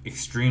of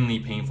extremely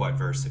painful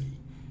adversity.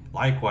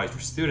 Likewise, for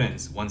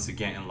students, once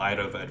again, in light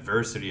of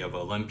adversity of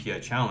Olympia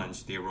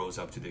challenge, they rose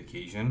up to the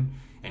occasion,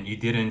 and you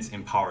didn't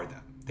empower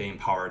them. They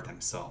empowered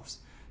themselves.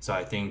 So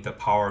I think the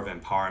power of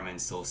empowerment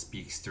still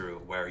speaks through,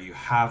 where you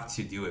have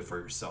to do it for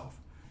yourself.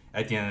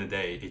 At the end of the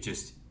day, it's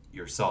just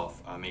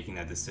yourself making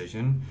that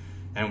decision.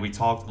 And we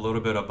talked a little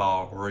bit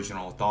about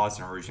original thoughts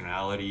and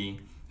originality.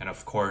 And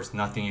of course,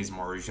 nothing is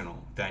more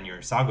original than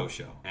your Sago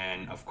show.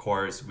 And of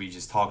course, we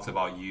just talked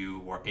about you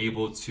were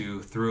able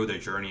to, through the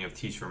journey of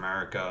Teach for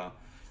America,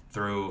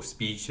 through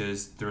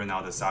speeches, through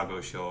now the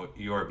Sago show,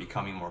 you are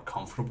becoming more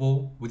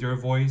comfortable with your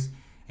voice,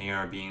 and you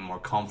are being more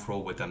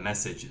comfortable with the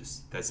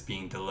messages that's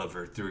being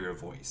delivered through your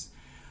voice.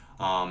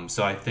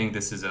 So I think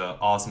this is an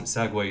awesome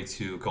segue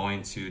to go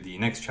into the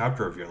next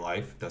chapter of your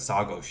life, the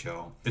Sago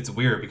show. It's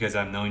weird because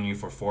I've known you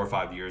for 4 or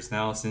 5 years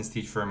now since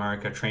Teach for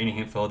America training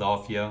in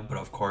Philadelphia. But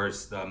of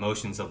course, the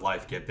emotions of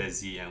life get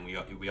busy and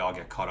we all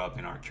get caught up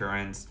in our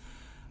currents.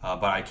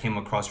 but I came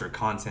across your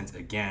content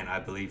again, I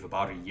believe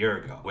about a year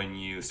ago, when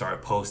you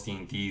started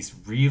posting these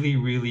really,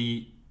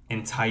 really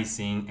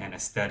enticing and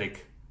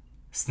aesthetic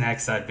snack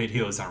side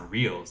videos on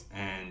Reels.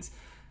 And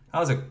I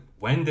was like,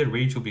 when did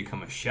Rachel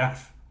become a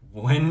chef?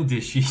 When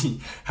did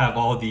she have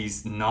all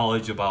these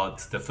knowledge about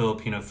the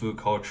Filipino food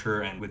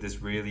culture, and with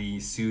this really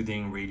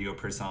soothing radio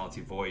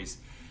personality voice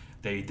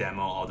they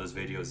demo all those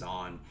videos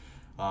on?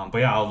 But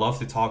yeah, I'd love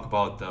to talk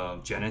about the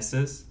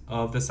genesis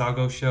of the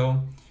Sago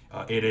show.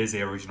 It is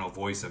the original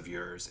voice of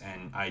yours,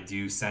 and I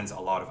do sense a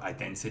lot of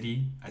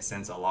identity. I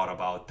sense a lot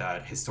about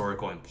that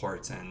historical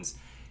importance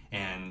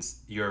and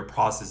your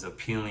process of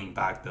peeling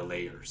back the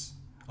layers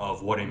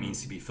of what it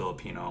means to be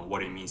Filipino,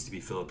 what it means to be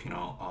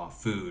Filipino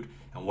food,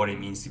 and what it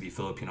means to be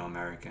Filipino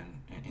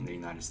American in the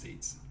United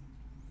States.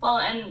 Well,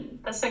 and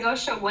the Sago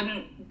show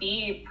wouldn't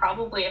be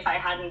probably if I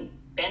hadn't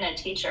been a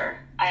teacher.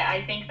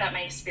 I think that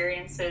my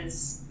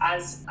experiences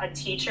as a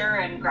teacher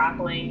and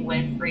grappling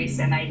with race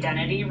and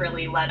identity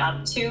really led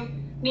up to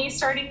me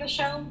starting the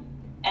show.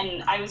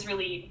 And I was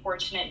really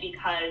fortunate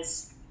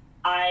because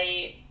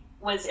I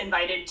was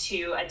invited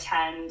to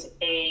attend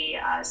a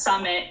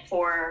summit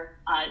for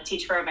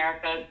Teach for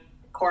America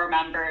core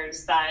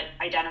members that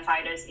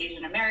identified as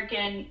Asian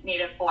American,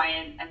 Native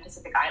Hawaiian, and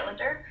Pacific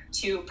Islander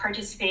to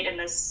participate in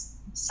this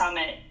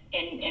summit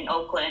in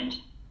Oakland.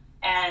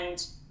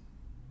 And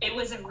it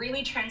was a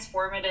really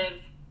transformative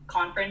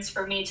conference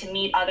for me to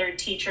meet other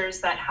teachers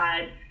that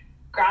had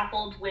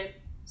grappled with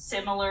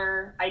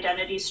similar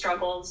identity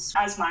struggles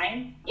as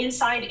mine,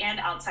 inside and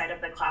outside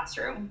of the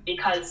classroom.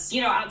 Because,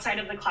 outside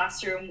of the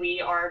classroom, we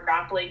are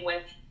grappling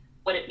with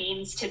what it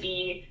means to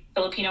be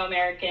Filipino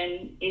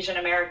American, Asian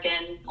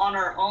American on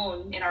our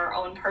own, in our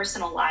own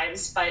personal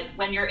lives. But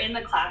when you're in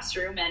the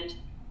classroom and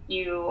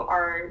you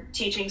are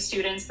teaching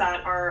students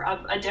that are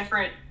of a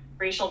different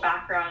racial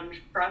background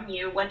from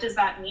you, what does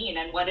that mean?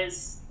 And what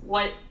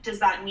does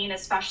that mean,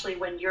 especially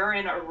when you're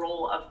in a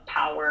role of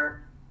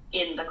power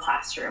in the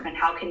classroom? And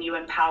how can you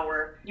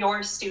empower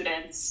your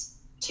students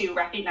to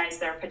recognize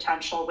their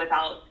potential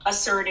without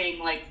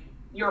asserting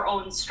your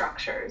own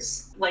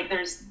structures?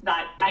 There's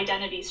that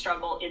identity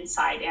struggle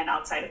inside and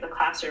outside of the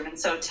classroom. And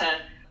so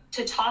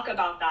to talk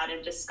about that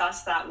and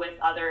discuss that with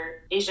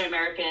other Asian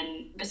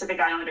American, Pacific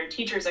Islander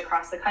teachers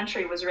across the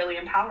country was really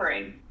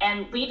empowering.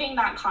 And leaving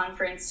that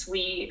conference,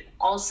 we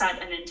all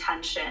set an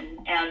intention.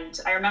 And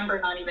I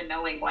remember not even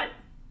knowing what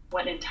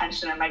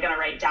intention am I going to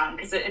write down?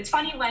 Because it's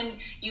funny when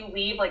you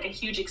leave a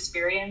huge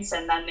experience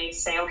and then they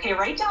say, okay,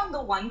 write down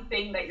the one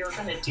thing that you're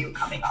going to do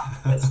coming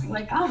off of this. I'm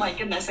like, oh my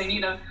goodness, I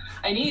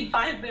need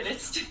 5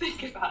 minutes to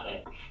think about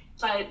it.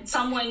 But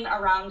someone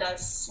around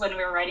us, when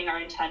we were writing our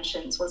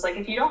intentions, was like,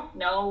 if you don't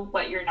know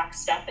what your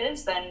next step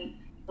is, then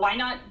why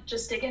not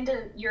just dig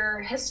into your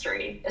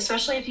history,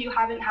 especially if you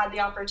haven't had the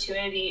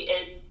opportunity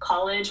in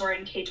college or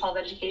in K-12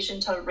 education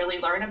to really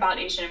learn about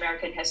Asian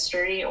American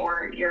history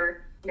or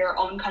your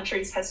own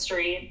country's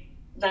history,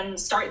 then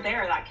start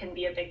there. That can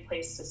be a big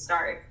place to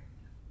start.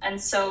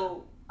 And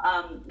so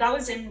that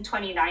was in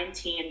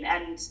 2019,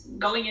 and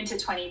going into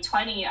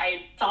 2020,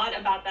 I thought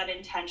about that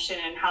intention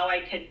and how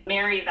I could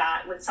marry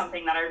that with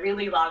something that I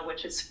really love,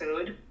 which is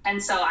food.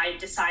 And so I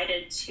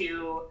decided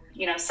to,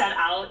 set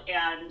out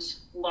and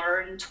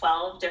learn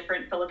 12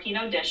 different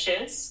Filipino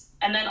dishes,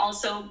 and then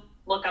also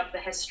look up the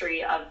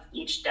history of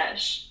each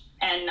dish.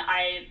 And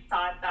I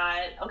thought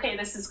that, okay,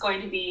 this is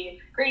going to be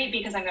great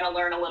because I'm going to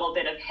learn a little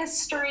bit of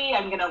history.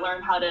 I'm going to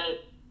learn how to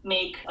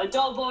make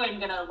adobo. I'm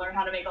going to learn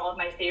how to make all of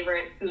my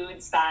favorite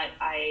foods that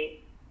I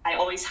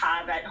always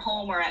have at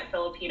home or at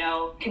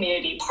Filipino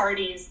community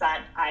parties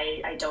that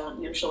I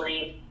don't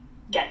usually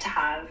get to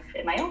have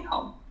in my own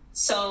home.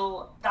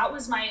 So that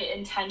was my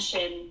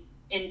intention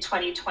in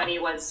 2020,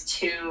 was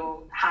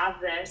to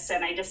have this,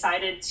 and I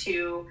decided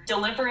to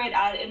deliver it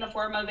in the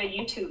form of a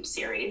YouTube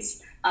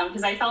series,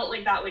 because I felt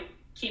like that would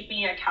keep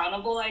me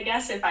accountable, I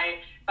guess, if I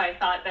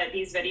thought that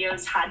these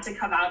videos had to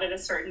come out at a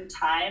certain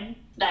time,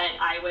 that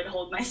I would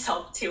hold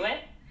myself to it.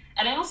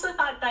 And I also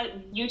thought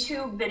that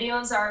YouTube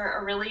videos are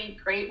a really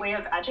great way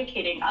of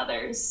educating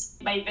others.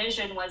 My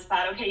vision was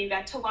that, okay, you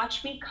get to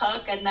watch me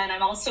cook, and then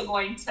I'm also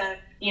going to,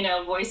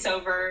 voice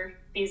over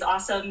these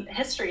awesome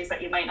histories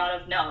that you might not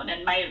have known.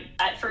 And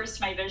at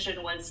first, my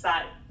vision was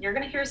that you're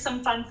going to hear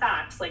some fun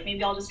facts.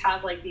 Maybe I'll just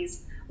have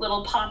these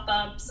little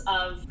pop-ups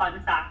of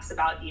fun facts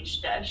about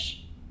each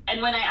dish.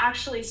 And when I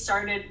actually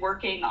started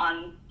working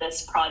on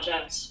this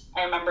project,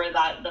 I remember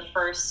that the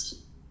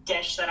first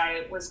dish that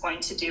I was going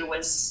to do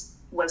was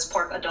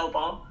pork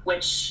adobo,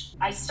 which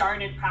I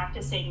started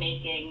practicing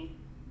making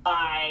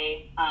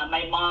by,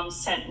 my mom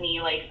sent me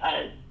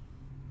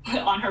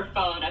on her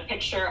phone a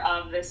picture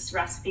of this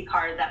recipe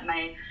card that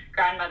my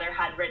grandmother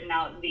had written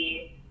out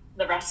the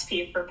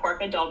recipe for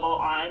pork adobo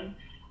on.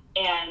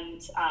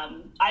 And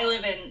I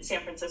live in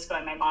San Francisco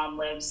and my mom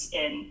lives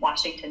in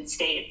Washington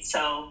State.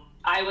 So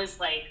I was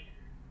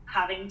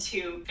having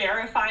to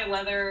verify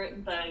whether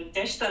the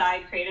dish that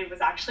I created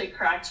was actually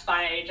correct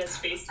by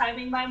just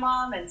FaceTiming my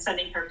mom and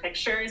sending her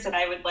pictures. And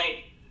I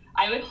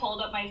would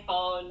hold up my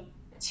phone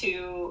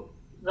to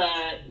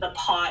the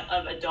pot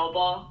of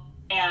adobo,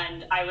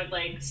 and I would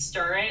like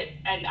stir it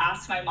and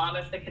ask my mom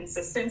if the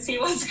consistency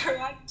was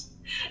correct.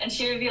 And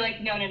she would be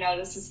like, no,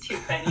 this is too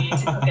thin. You need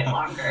to cook it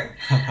longer.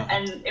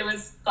 And it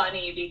was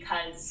funny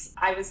because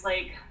I was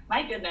like,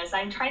 my goodness,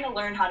 I'm trying to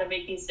learn how to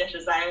make these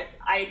dishes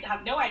I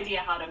have no idea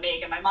how to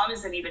make. And my mom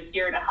isn't even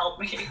here to help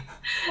me.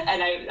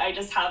 And I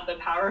just have the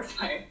power of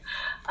my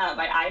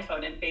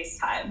iPhone and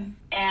FaceTime.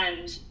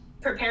 And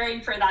preparing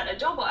for that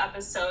adobo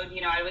episode,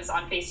 I was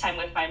on FaceTime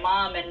with my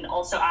mom and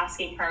also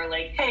asking her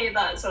like, hey,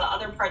 so the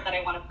other part that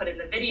I want to put in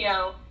the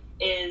video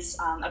is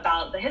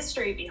about the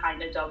history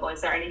behind adobo. Is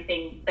there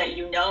anything that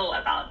you know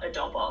about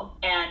adobo?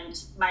 And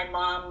my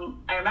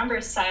mom, I remember,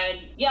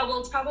 said, yeah, well,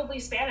 it's probably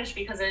Spanish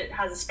because it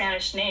has a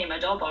Spanish name,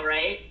 adobo,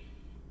 right?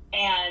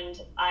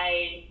 And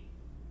I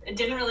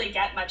didn't really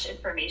get much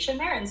information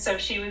there. And so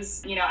she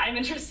was, I'm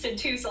interested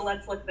too, so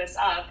let's look this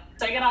up.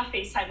 So I get off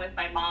FaceTime with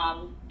my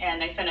mom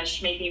and I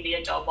finish making the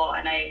adobo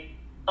and I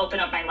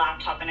open up my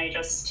laptop and I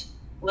just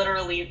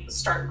literally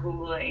start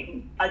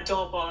Googling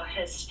adobo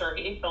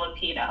history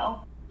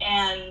Filipino.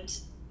 And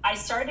I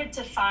started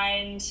to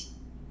find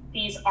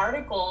these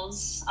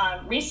articles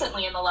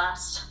recently in the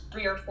last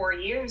 3 or 4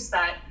 years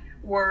that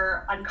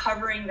were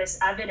uncovering this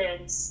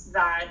evidence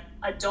that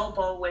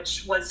adobo,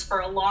 which was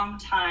for a long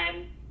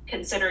time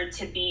considered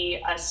to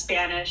be a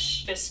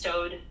Spanish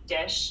bestowed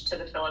dish to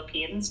the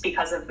Philippines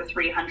because of the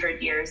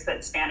 300 years that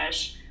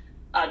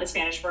the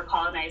Spanish were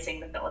colonizing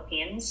the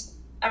Philippines.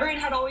 Everyone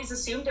had always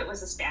assumed it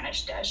was a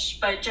Spanish dish,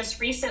 but just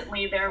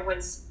recently there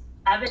was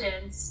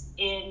evidence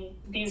in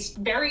these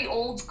very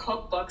old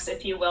cookbooks,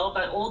 if you will,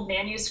 but old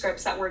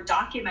manuscripts that were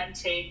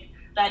documenting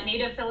that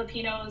Native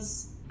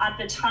Filipinos at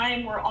the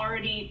time were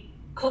already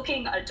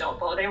cooking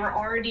adobo. They were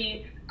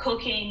already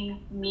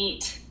cooking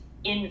meat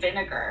in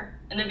vinegar.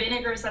 And the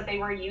vinegars that they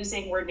were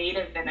using were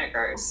native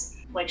vinegars,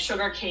 like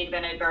sugarcane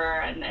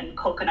vinegar and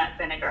coconut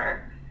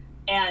vinegar.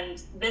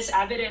 And this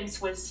evidence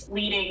was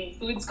leading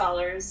food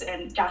scholars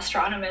and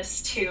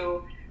gastronomists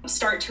to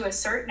start to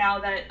assert now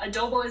that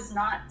adobo is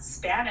not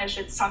Spanish.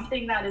 It's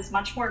something that is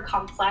much more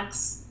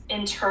complex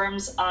in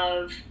terms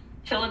of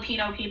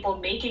Filipino people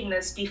making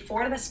this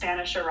before the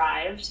Spanish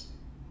arrived.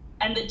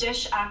 And the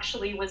dish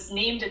actually was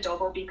named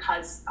adobo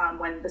because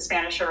when the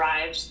Spanish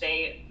arrived,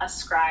 they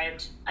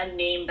ascribed a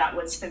name that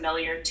was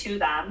familiar to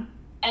them.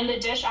 And the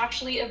dish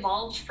actually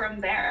evolved from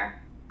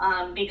there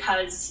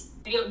because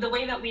the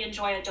way that we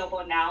enjoy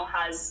adobo now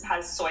has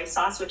soy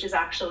sauce, which is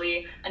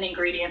actually an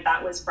ingredient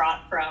that was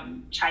brought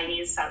from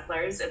Chinese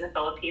settlers in the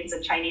Philippines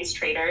and Chinese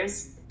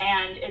traders.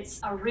 And it's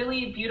a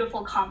really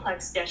beautiful,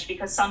 complex dish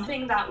because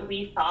something that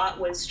we thought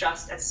was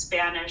just a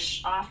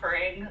Spanish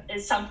offering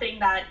is something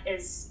that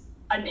is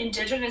an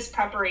indigenous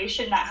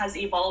preparation that has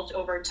evolved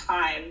over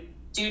time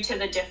due to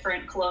the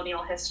different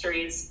colonial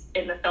histories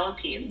in the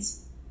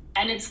Philippines.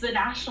 And it's the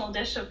national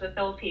dish of the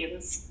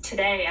Philippines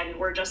today, and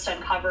we're just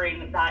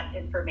uncovering that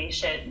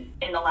information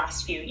in the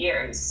last few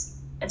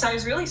years. And so I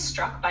was really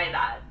struck by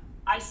that.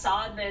 I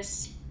saw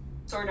this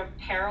sort of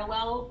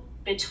parallel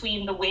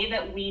between the way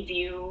that we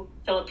view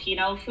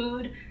Filipino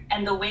food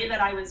and the way that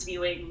I was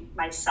viewing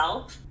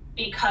myself,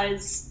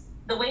 because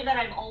the way that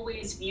I've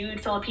always viewed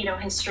Filipino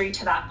history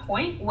to that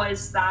point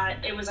was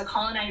that it was a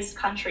colonized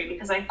country,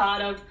 because I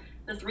thought of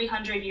the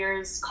 300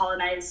 years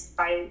colonized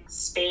by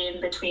Spain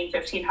between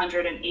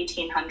 1500 and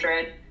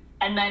 1800,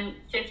 and then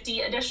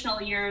 50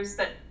 additional years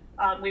that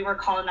we were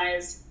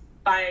colonized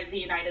by the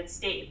United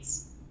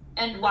States.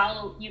 And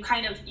while you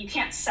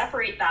can't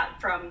separate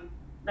that from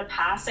the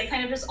past, I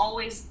kind of just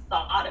always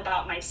thought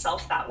about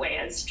myself that way,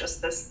 as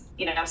just this,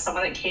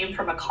 someone that came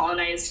from a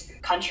colonized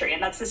country.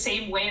 And that's the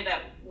same way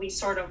that we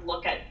sort of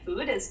look at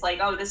food, is like,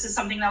 oh, this is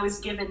something that was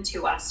given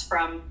to us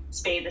from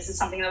Spain. This is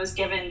something that was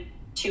given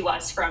to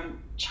us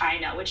from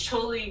China, which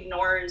totally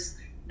ignores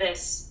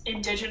this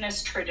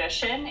indigenous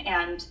tradition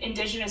and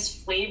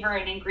indigenous flavor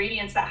and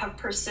ingredients that have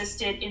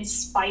persisted in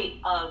spite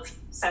of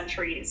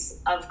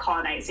centuries of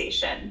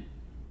colonization.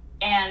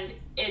 And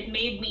it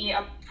made me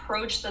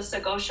approach the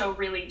sagosho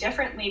really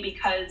differently,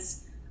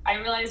 because I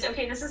realized,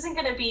 okay, this isn't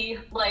going to be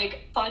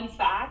like fun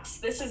facts.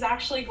 This is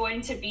actually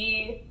going to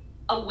be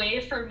a way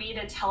for me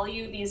to tell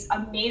you these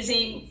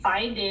amazing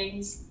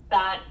findings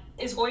that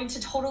is going to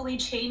totally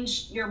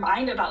change your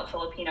mind about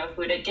Filipino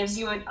food. It gives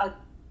you a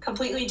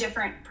completely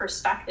different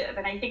perspective.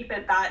 And I think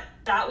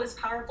that was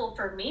powerful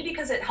for me,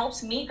 because it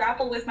helps me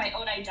grapple with my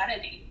own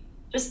identity.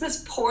 Just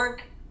this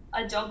pork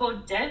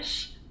adobo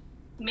dish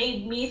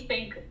made me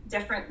think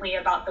differently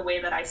about the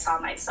way that I saw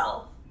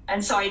myself.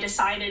 And so I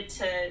decided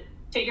to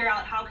figure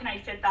out, how can I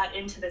fit that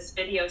into this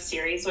video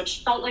series,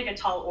 which felt like a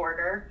tall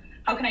order.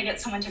 How can I get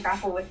someone to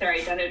grapple with their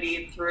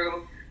identity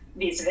through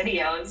these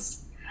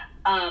videos?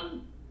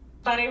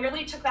 But I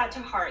really took that to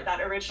heart,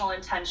 that original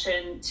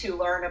intention to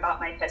learn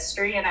about my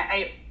history. And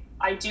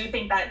I do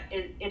think that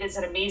it is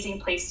an amazing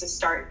place to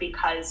start,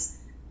 because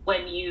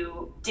when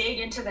you dig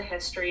into the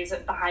histories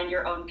behind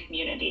your own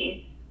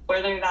community,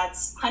 whether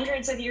that's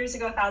hundreds of years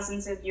ago,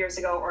 thousands of years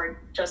ago,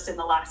 or just in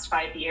the last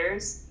 5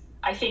 years,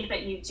 I think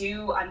that you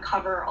do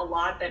uncover a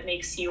lot that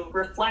makes you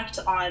reflect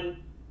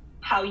on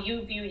how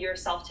you view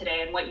yourself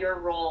today and what your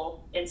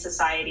role in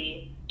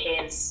society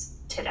is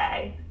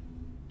today.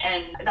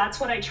 And that's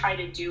what I try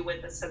to do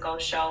with the Sago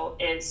Show,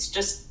 is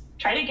just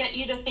try to get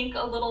you to think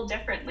a little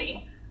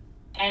differently.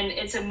 And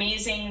it's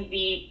amazing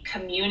the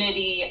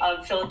community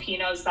of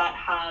Filipinos that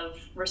have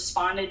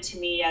responded to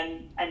me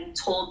and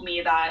told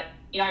me that,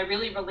 I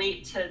really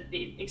relate to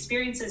the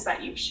experiences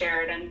that you've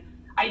shared. And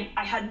I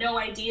had no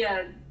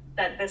idea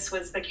that this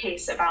was the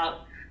case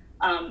about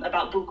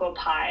buko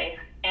pie.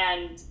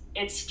 And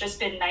it's just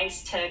been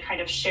nice to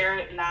kind of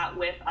share that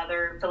with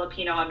other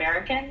Filipino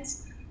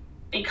Americans,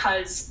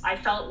 because I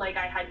felt like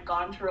I had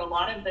gone through a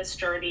lot of this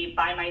journey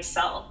by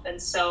myself.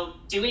 And so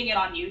doing it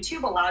on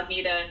YouTube allowed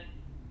me to,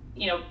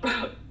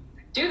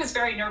 do this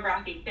very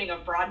nerve-wracking thing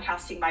of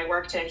broadcasting my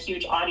work to a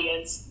huge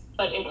audience,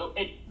 but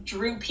it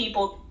drew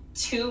people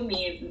to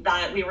me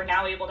that we were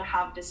now able to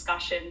have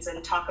discussions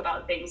and talk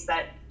about things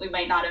that we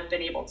might not have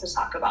been able to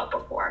talk about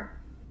before.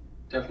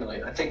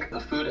 Definitely. I think the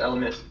food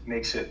element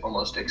makes it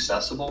almost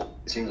accessible.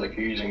 It seems like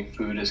you're using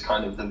food as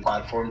kind of the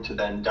platform to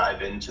then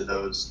dive into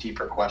those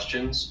deeper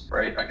questions,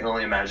 right? I can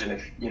only imagine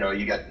if,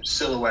 you get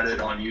silhouetted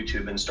on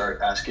YouTube and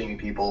start asking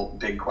people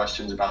big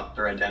questions about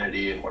their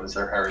identity and what does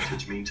their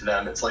heritage mean to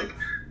them. It's like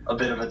a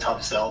bit of a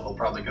tough sell. They'll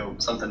probably go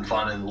something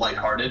fun and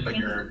lighthearted, but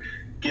you're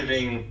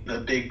giving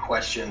the big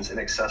questions an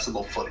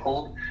accessible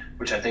foothold,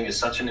 which I think is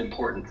such an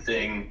important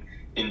thing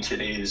in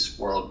today's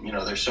world.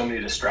 There's so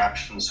many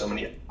distractions, so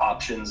many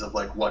options of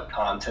like what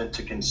content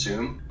to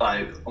consume.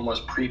 By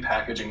almost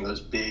pre-packaging those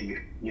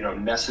big,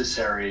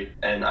 necessary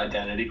and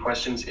identity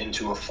questions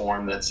into a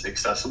form that's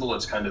accessible,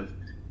 it's kind of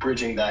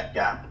bridging that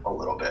gap a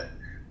little bit.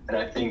 And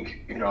I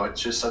think,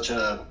 it's just such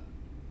a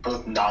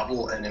both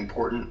novel and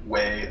important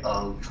way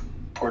of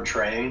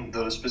portraying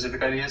those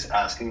specific ideas,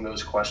 asking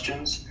those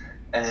questions.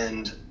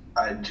 And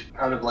I'd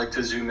kind of like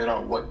to zoom in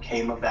on what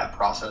came of that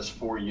process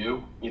for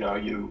you.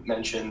 You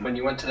mentioned when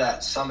you went to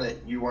that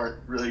summit, you weren't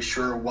really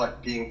sure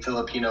what being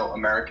Filipino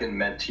American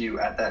meant to you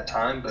at that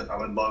time, but I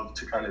would love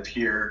to kind of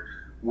hear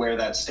where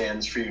that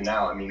stands for you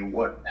now. I mean,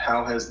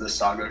 how has the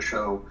Sago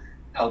Show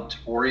helped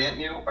orient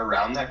you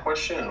around that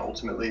question? And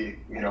ultimately,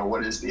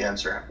 what is the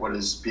answer? What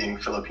does being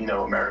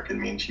Filipino American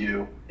mean to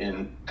you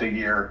in the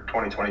year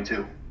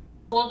 2022?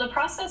 Well, the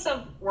process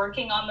of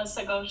working on the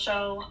Sago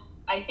Show,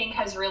 I think,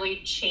 has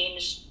really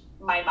changed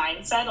my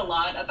mindset a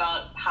lot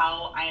about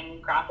how I'm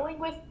grappling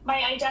with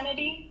my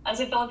identity as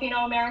a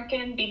Filipino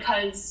American,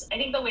 because I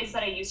think the ways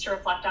that I used to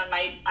reflect on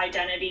my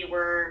identity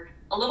were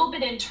a little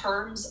bit in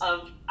terms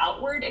of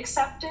outward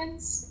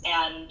acceptance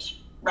and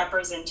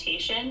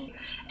representation.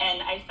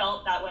 And I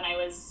felt that when I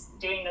was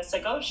doing the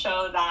Sago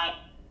Show that,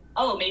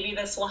 maybe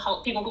this will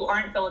help people who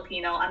aren't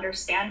Filipino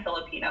understand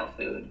Filipino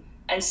food.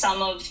 And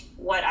some of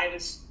what I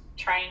was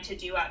trying to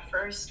do at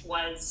first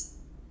was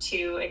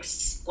to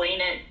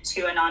explain it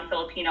to a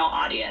non-Filipino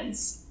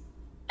audience.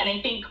 And I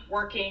think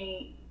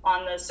working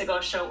on the Sago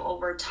Show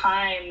over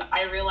time,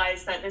 I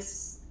realized that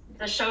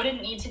the show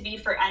didn't need to be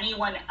for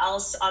anyone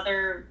else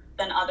other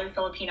than other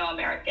Filipino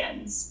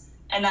Americans,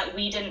 and that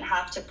we didn't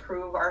have to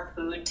prove our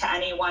food to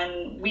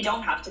anyone. We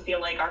don't have to feel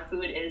like our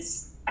food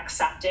is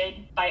accepted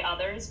by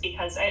others,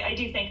 because I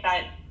do think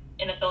that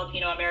in the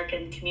Filipino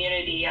American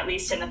community, at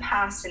least in the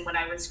past and when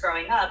I was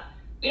growing up,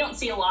 we don't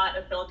see a lot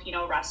of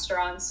Filipino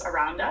restaurants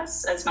around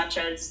us as much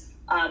as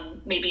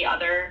maybe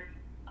other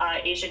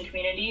Asian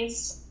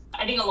communities.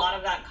 I think a lot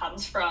of that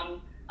comes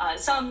from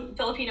some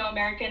Filipino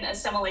American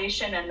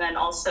assimilation, and then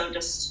also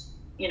just,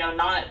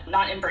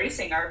 not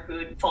embracing our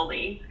food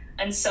fully.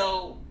 And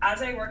so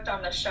as I worked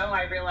on the show,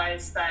 I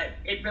realized that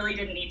it really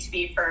didn't need to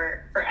be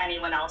for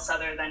anyone else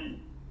other than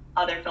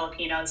other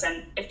Filipinos.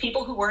 And if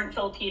people who weren't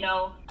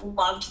Filipino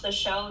loved the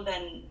show,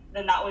 then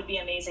that would be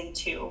amazing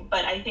too.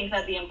 But I think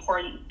that the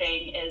important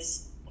thing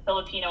is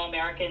Filipino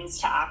Americans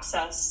to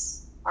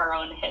access our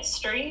own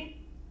history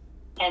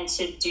and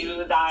to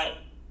do that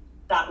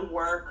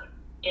work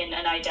in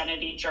an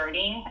identity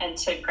journey, and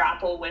to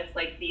grapple with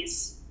like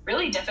these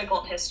really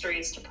difficult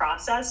histories to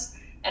process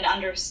and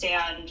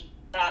understand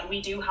that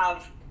we do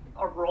have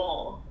a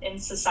role in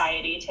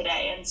society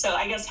today. And so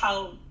I guess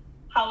how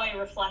I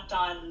reflect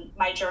on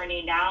my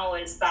journey now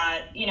is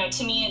that,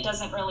 to me, it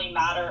doesn't really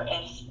matter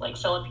if like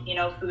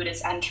Filipino food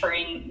is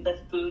entering the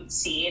food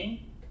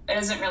scene. It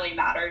doesn't really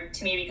matter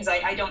to me, because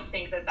I don't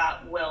think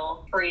that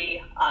will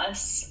free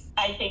us.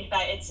 I think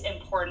that it's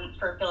important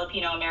for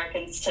Filipino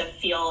Americans to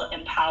feel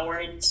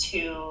empowered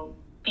to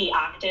be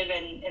active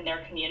in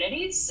their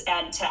communities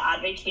and to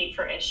advocate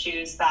for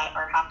issues that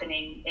are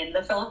happening in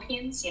the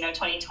Philippines.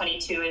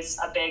 2022 is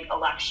a big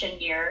election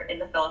year in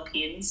the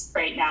Philippines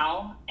right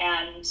now,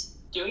 and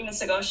doing the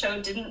Sago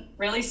Show didn't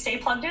really stay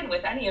plugged in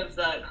with any of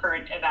the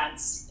current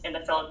events in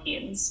the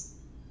Philippines.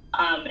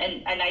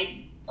 And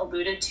I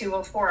alluded to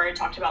before, I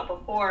talked about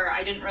before,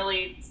 I didn't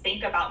really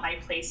think about my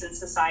place in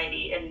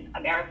society in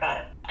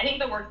America. I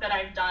think the work that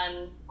I've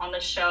done on the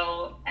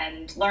show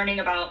and learning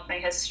about my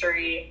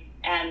history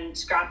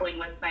and grappling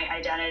with my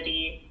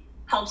identity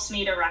helps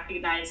me to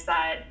recognize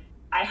that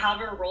I have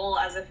a role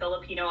as a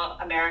Filipino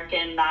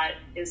American that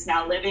is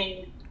now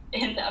living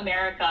in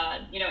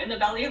America, in the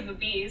belly of the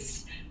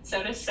beast,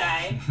 so to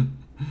say.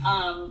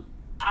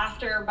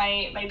 After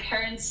my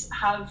parents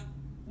have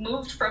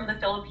moved from the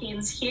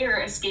Philippines here,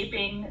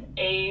 escaping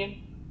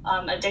a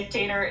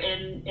dictator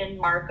in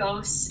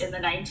Marcos in the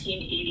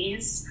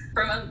 1980s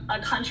from a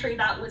country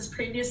that was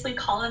previously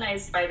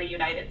colonized by the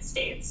United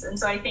States. And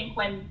so I think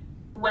when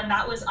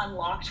that was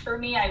unlocked for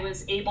me, I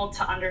was able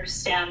to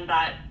understand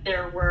that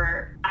there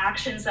were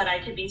actions that I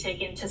could be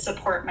taking to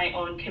support my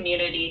own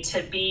community,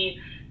 to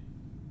be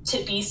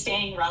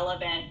staying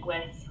relevant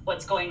with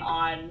what's going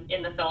on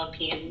in the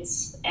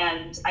Philippines.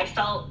 And I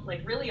felt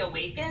like really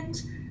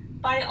awakened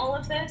by all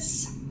of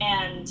this.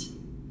 And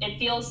it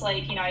feels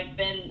like, I've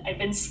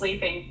been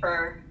sleeping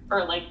for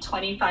like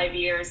 25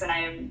 years, and I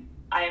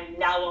am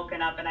now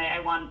woken up, and I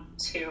want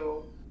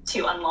to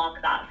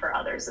unlock that for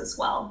others as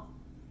well.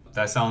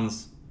 That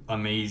sounds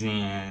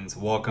amazing, and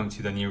welcome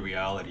to the new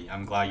reality.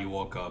 I'm glad you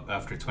woke up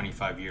after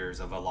 25 years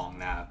of a long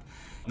nap.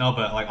 No,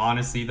 but like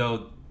honestly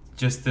though,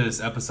 just this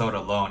episode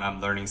alone,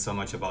 I'm learning so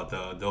much about the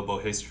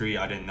adobo history.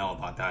 I didn't know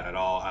about that at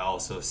all. I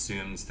also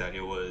assumed that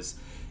it was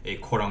a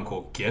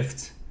quote-unquote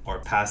gift or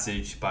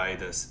passage by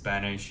the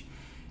Spanish.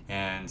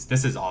 And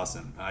this is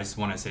awesome. I just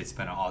want to say it's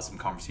been an awesome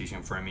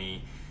conversation for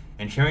me.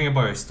 And hearing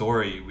about your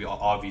story, we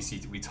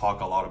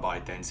talk a lot about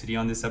identity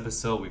on this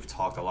episode. We've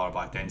talked a lot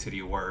about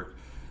identity work.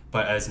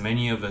 But as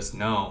many of us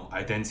know,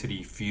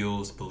 identity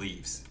fuels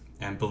beliefs,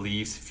 and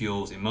beliefs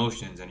fuels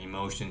emotions, and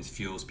emotions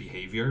fuels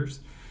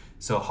behaviors.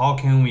 So how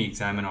can we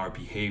examine our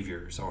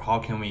behaviors, or how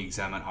can we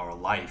examine our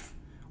life,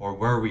 or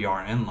where we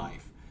are in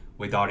life,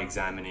 without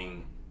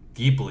examining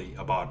deeply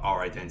about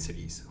our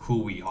identities,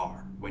 who we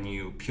are, when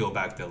you peel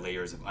back the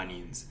layers of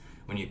onions,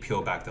 when you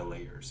peel back the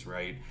layers,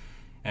 right?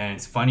 And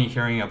it's funny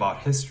hearing about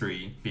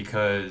history,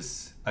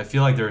 because I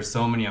feel like there are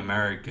so many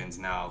Americans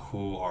now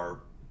who are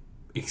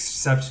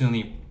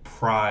exceptionally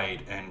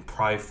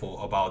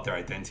prideful about their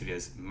identity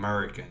as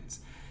Americans.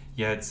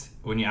 Yet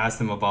when you ask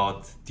them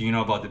do you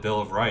know about the Bill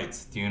of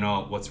Rights? Do you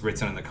know what's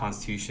written in the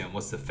Constitution?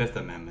 What's the Fifth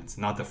Amendment?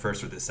 Not the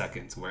first or the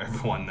second, where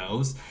everyone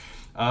knows.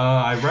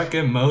 I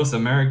reckon most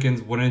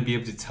Americans wouldn't be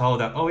able to tell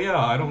that, oh yeah,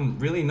 I don't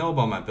really know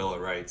about my Bill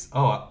of Rights.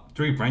 Oh,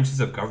 3 branches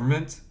of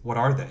government? What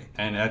are they?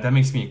 And that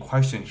makes me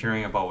question,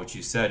 hearing about what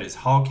you said, is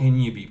how can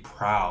you be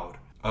proud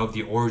of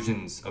the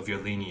origins of your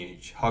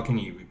lineage? How can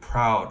you be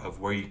proud of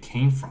where you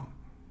came from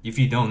if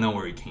you don't know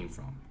where you came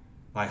from?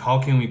 Like, how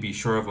can we be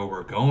sure of where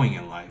we're going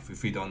in life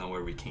if we don't know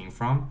where we came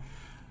from?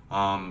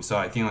 So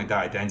I think like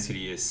that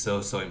identity is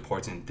so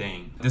important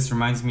thing. This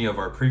reminds me of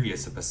our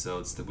previous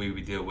episodes, the way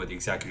we deal with the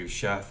executive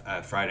chef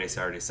at Friday,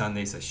 Saturday,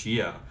 Sundays at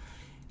Shia.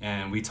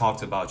 And we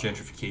talked about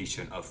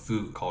gentrification of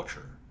food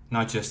culture,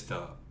 not just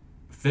the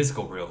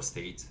physical real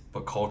estate,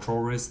 but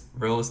cultural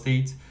real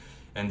estate.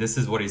 And this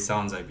is what it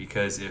sounds like,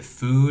 because if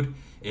food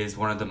is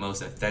one of the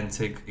most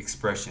authentic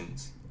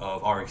expressions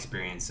of our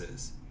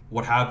experiences,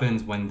 what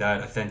happens when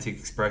that authentic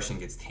expression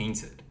gets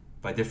tainted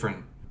by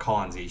different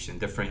colonization,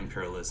 different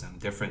imperialism,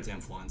 different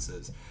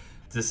influences?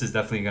 This is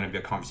definitely going to be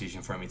a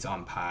conversation for me to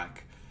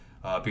unpack,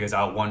 because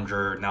I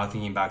wonder, now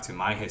thinking back to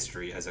my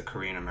history as a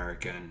Korean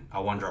American, I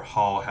wonder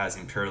how has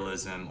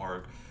imperialism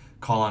or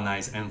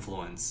colonized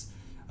influence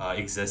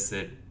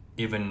existed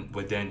even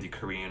within the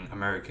Korean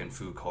American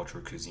food culture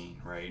cuisine,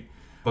 right?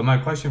 But my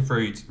question for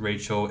you,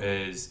 Rachel,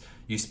 is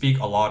you speak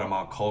a lot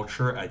about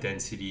culture,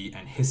 identity,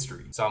 and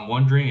history. So I'm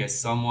wondering, as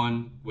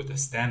someone with a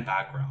STEM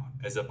background,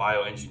 as a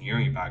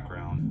bioengineering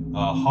background,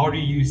 how do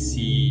you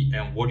see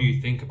and what do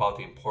you think about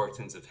the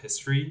importance of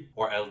history,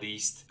 or at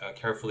least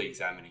carefully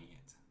examining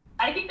it?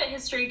 I think that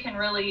history can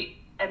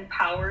really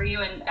empower you.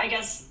 And I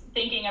guess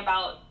thinking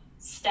about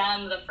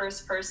STEM, the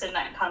first person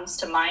that comes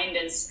to mind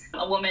is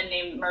a woman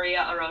named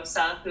Maria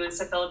Arosa, who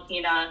is a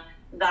Filipina,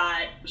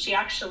 that she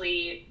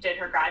actually did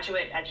her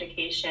graduate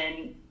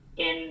education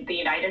in the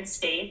United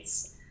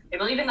States, I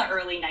believe in the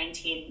early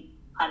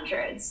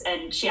 1900s.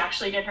 And she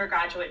actually did her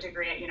graduate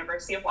degree at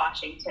University of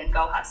Washington,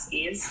 go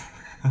Huskies.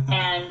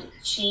 And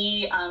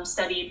she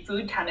studied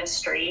food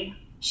chemistry.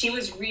 She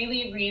was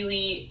really,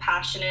 really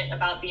passionate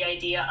about the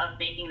idea of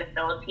making the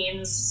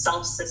Philippines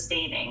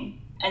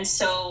self-sustaining. And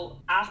so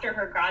after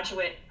her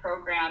graduate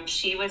program,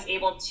 she was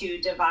able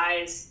to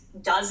devise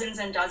dozens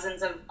and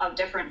dozens of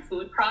different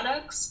food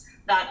products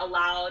that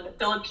allowed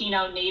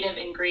Filipino native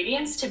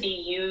ingredients to be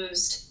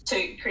used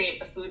to create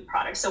the food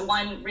product. So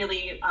one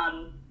really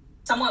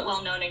somewhat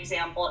well-known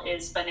example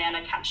is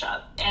banana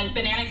ketchup. And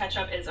banana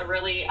ketchup is a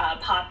really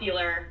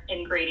popular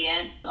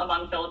ingredient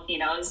among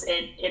Filipinos.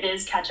 It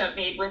is ketchup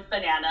made with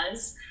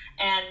bananas.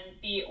 And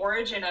the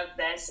origin of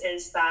this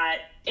is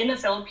that in the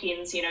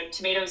Philippines,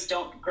 tomatoes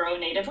don't grow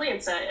natively.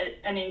 It's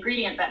an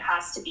ingredient that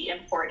has to be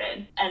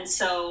imported. And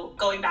so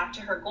going back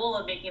to her goal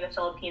of making the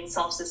Philippines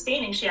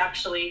self-sustaining, she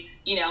actually,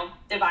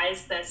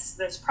 devised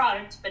this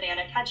product,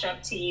 banana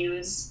ketchup, to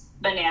use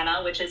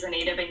banana, which is a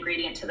native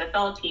ingredient to the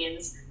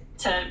Philippines,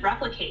 to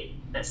replicate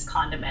this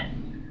condiment.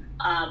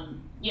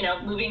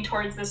 Moving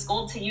towards this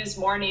goal to use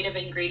more native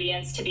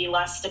ingredients, to be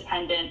less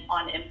dependent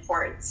on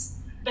imports.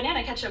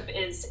 Banana ketchup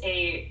is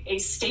a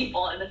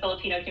staple in the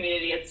Filipino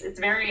community. It's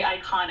very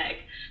iconic.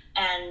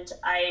 And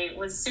I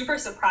was super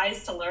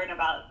surprised to learn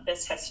about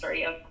this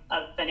history of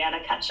banana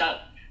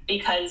ketchup,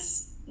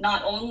 because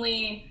not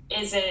only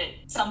is it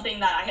something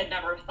that I had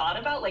never thought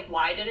about, like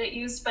why did it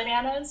use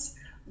bananas,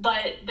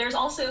 but there's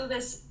also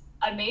this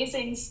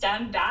amazing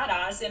STEM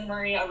badass in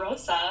Maria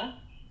Rosa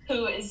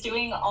who is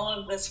doing all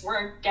of this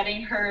work,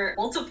 getting her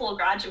multiple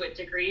graduate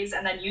degrees,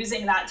 and then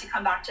using that to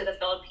come back to the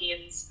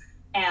Philippines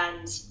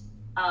and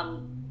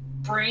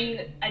bring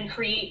and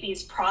create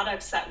these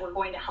products that were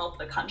going to help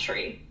the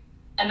country.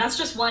 And that's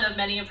just one of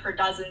many of her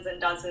dozens and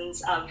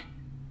dozens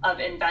of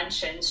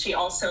inventions. She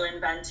also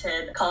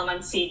invented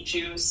calamansi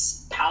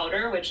juice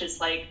powder, which is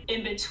like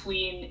in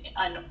between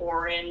an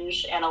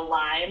orange and a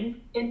lime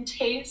in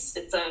taste.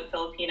 It's a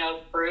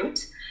Filipino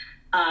fruit.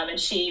 And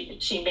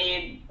she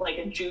made like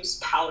a juice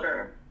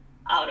powder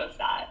out of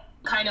that.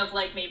 Kind of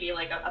like maybe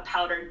like a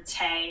powdered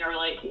Tang or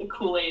like a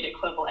Kool-Aid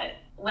equivalent.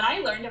 When I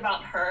learned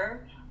about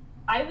her,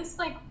 I was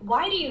like,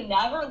 why do you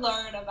never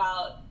learn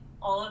about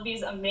all of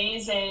these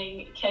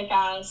amazing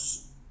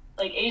kick-ass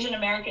like Asian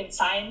American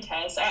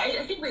scientists?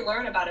 I think we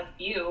learn about a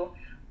few,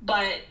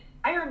 but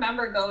I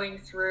remember going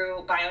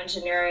through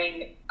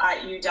bioengineering at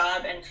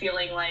UW and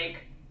feeling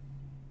like,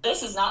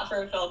 this is not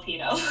for a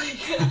Filipino.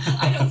 Like,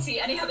 I don't see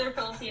any other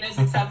Filipinos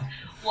except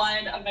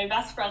one of my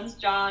best friends,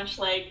 Josh,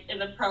 like in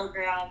the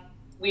program.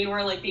 We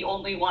were like the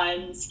only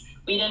ones.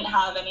 We didn't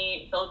have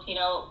any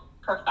Filipino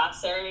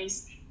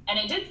professors, and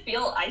it did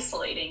feel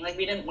isolating. Like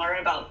we didn't learn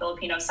about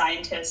Filipino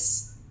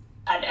scientists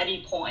at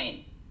any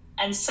point.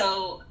 And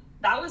so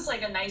that was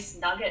like a nice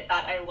nugget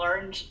that I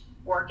learned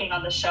working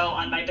on the show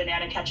on my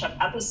banana ketchup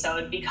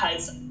episode,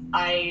 because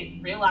I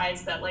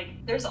realized that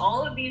like there's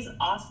all of these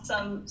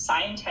awesome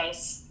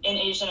scientists in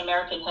Asian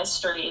American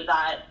history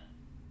that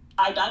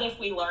I bet if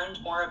we learned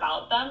more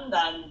about them,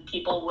 then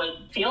people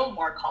would feel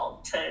more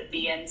called to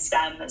be in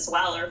STEM as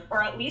well,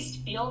 or at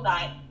least feel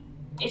that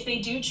if they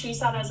do choose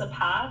that as a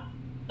path,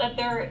 that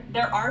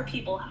there are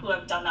people who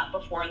have done that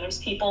before, and there's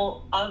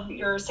people of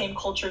your same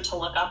culture to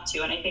look up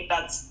to. And I think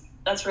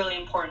that's really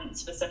important,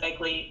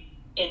 specifically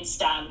in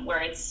STEM, where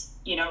it's,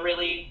 you know,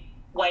 really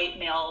white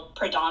male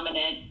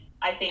predominant.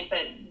 I think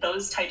that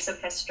those types of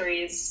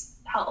histories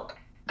help.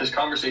 This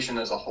conversation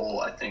as a whole,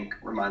 I think,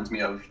 reminds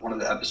me of one of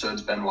the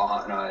episodes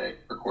Benoit and I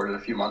recorded a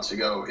few months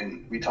ago,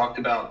 and we talked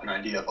about an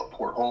idea of a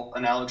porthole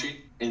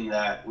analogy, in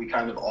that we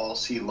kind of all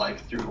see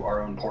life through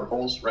our own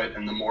portholes, right?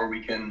 And the more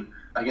we can,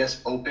 I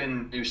guess,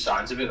 open new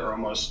sides of it, or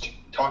almost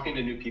talking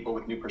to new people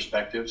with new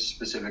perspectives,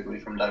 specifically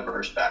from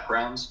diverse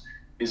backgrounds,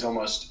 is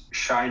almost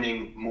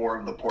shining more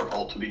of the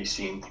porthole to be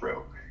seen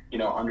through. You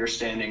know,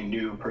 understanding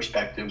new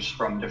perspectives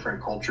from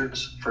different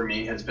cultures, for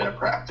me, has been a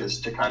practice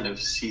to kind of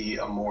see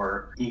a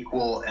more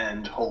equal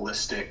and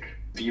holistic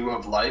view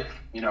of life.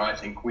 You know, I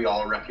think we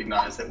all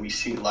recognize that we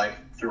see life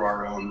through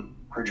our own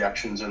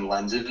projections and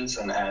lenses.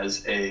 And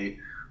as a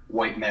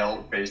white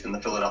male raised in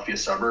the Philadelphia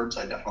suburbs,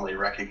 I definitely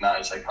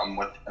recognize I come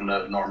with an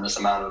enormous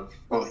amount of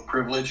both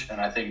privilege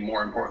and, I think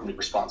more importantly,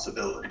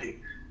 responsibility.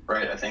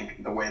 Right? I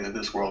think the way that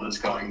this world is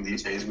going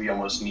these days, we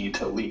almost need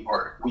to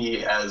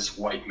we as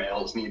white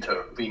males need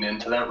to lean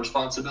into that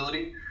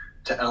responsibility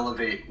to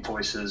elevate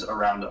voices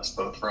around us,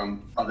 both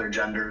from other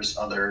genders,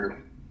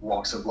 other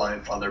walks of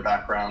life, other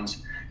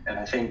backgrounds. And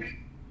I think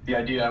the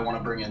idea I want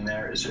to bring in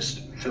there is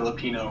just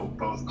Filipino,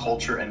 both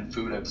culture and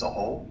food as a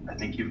whole. I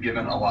think you've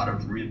given a lot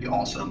of really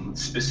awesome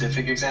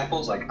specific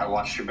examples. Like I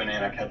watched your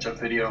banana ketchup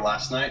video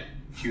last night.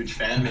 Huge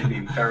fan, made me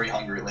very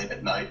hungry late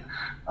at night,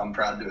 I'm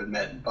proud to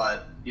admit.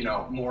 But, you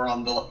know, more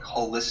on the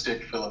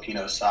holistic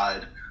Filipino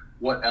side,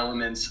 what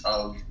elements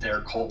of their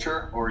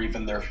culture or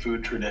even their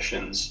food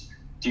traditions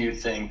do you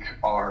think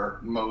are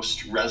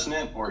most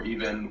resonant, or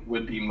even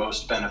would be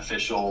most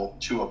beneficial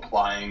to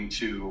applying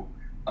to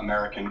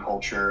American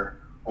culture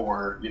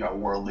or, you know,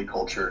 worldly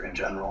culture in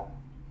general?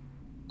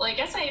 Well, I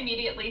guess I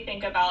immediately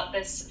think about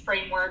this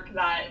framework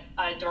that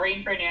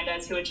Doreen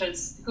Fernandez,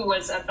 who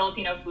was a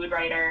Filipino food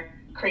writer,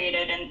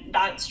 created, and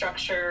that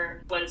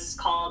structure was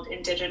called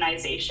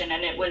indigenization,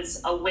 and it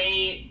was a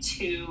way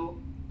to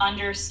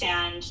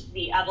understand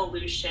the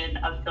evolution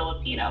of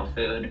Filipino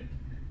food.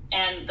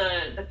 And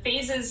the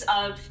phases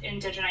of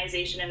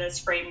indigenization in this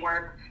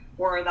framework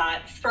were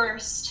that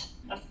first,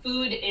 a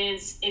food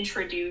is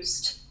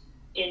introduced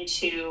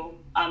into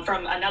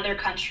from another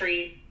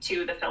country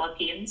to the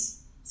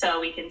Philippines. So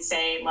we can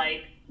say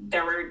like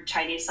there were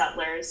Chinese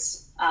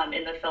settlers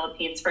in the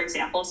Philippines, for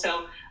example.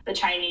 So the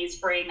Chinese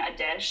bring a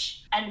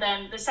dish. And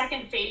then the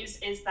second phase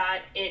is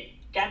that it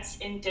gets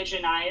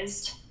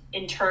indigenized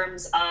in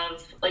terms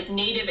of like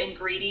native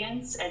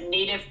ingredients, and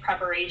native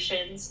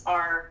preparations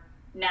are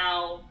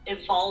now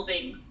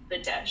evolving the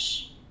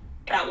dish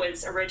that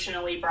was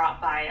originally brought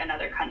by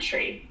another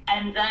country.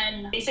 And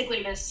then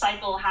basically this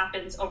cycle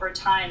happens over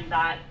time,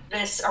 that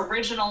this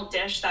original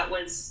dish that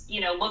was,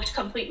 you know, looked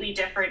completely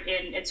different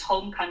in its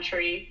home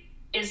country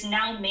is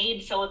now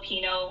made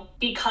Filipino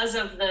because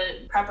of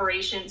the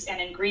preparations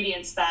and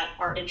ingredients that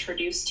are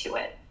introduced to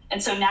it.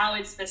 And so now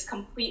it's this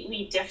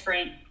completely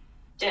different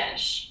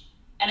dish.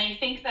 And I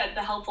think that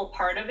the helpful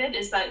part of it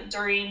is that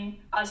during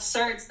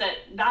asserts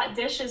that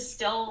dish is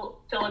still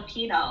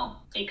Filipino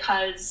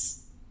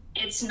because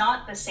it's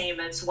not the same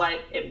as what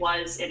it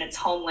was in its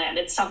homeland.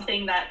 It's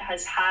something that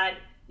has had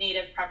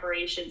native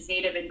preparations,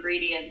 native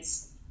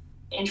ingredients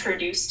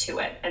introduced to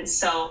it. And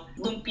so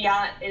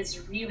lumpia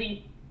is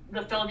really,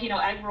 the Filipino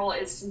egg roll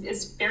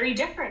is very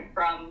different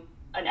from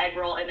an egg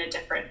roll in a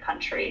different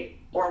country,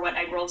 or what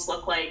egg rolls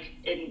look like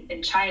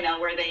in China,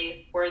 where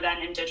they were then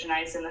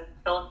indigenized in the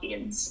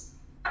Philippines.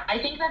 I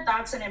think that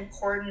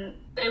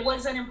it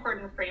was an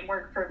important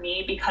framework for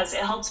me because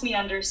it helps me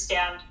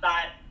understand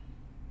that,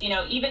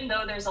 even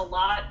though there's a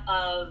lot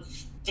of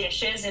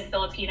dishes in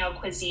Filipino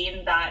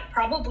cuisine that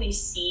probably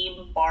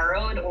seem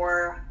borrowed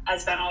or,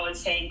 as Benoit was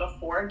saying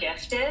before,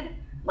 gifted,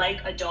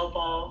 like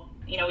adobo.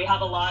 We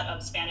have a lot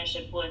of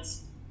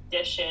Spanish-influenced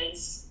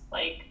dishes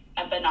like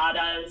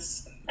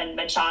empanadas and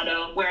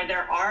machado, where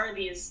there are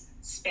these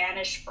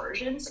Spanish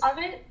versions of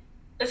it.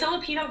 The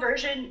Filipino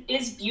version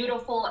is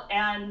beautiful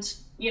and,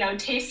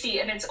 tasty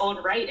in its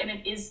own right, and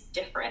it is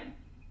different.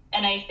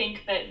 And I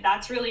think that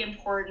that's really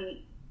important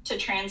to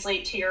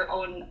translate to your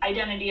own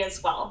identity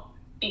as well,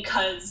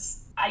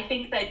 because I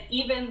think that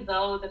even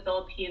though the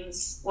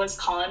Philippines was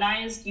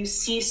colonized, you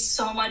see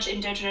so much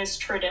indigenous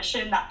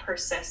tradition that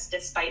persists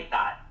despite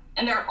that.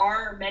 And there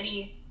are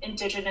many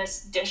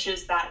indigenous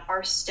dishes that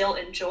are still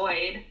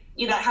enjoyed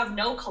that have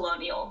no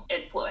colonial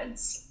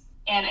influence.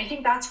 And I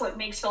think that's what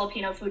makes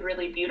Filipino food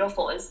really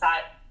beautiful, is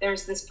that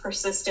there's this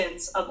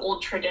persistence of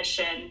old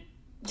tradition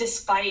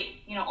despite,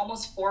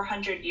 almost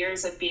 400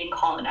 years of being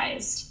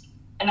colonized.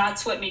 And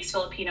that's what makes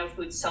Filipino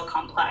food so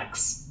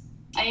complex.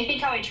 And I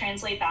think how I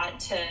translate that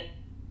to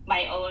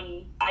my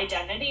own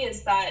identity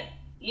is that,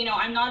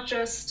 I'm not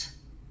just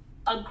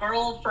a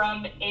girl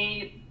from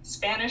a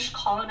Spanish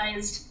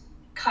colonized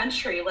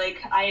country.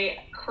 Like,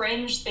 I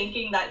cringe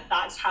thinking that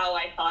that's how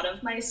I thought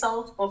of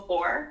myself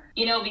before,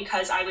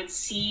 because I would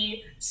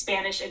see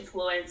Spanish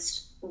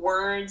influenced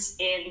words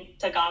in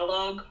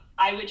Tagalog.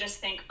 I would just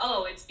think,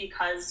 oh, it's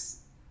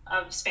because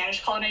of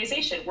Spanish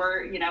colonization.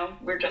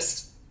 We're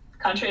just a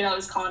country that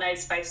was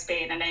colonized by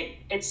Spain. And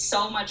it's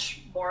so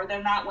much more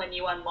than that when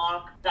you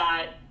unlock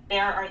that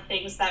there are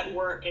things that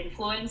were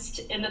influenced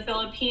in the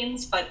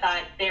Philippines, but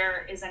that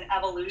there is an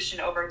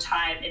evolution over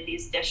time in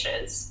these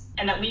dishes,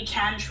 and that we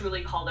can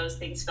truly call those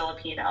things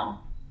Filipino.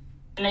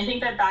 And I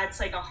think that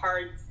that's like a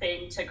hard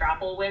thing to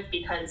grapple with,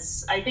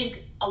 because I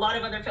think a lot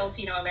of other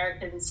Filipino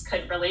Americans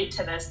could relate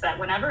to this, that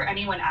whenever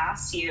anyone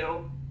asks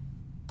you,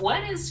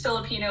 what is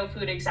Filipino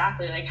food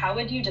exactly? Like, how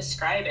would you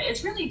describe it?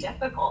 It's really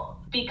difficult,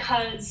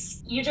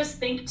 because you just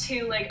think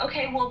to like,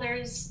 okay, well,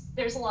 there's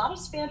a lot of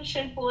Spanish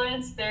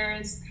influence,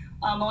 there's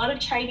a lot of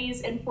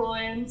Chinese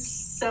influence.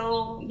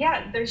 So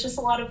yeah, there's just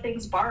a lot of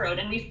things borrowed,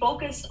 and we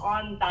focused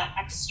on that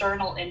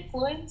external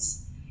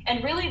influence.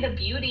 And really the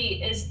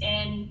beauty is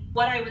in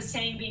what I was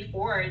saying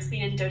before, is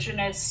the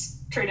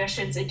indigenous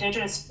traditions,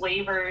 indigenous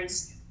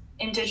flavors,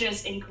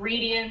 indigenous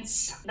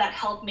ingredients that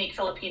help make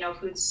Filipino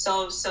food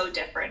so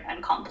different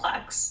and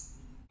complex.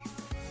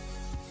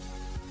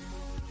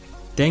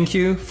 Thank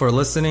you for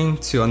listening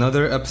to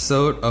another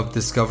episode of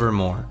Discover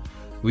More.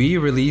 We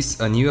release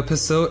a new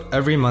episode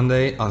every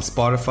Monday on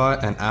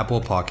Spotify and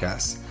Apple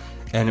Podcasts,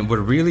 and would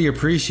really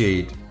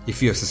appreciate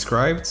if you have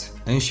subscribed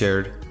and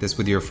shared this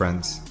with your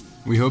friends.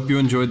 We hope you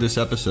enjoyed this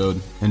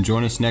episode, and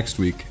join us next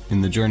week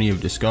in the journey of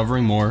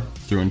discovering more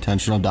through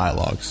intentional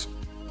dialogues.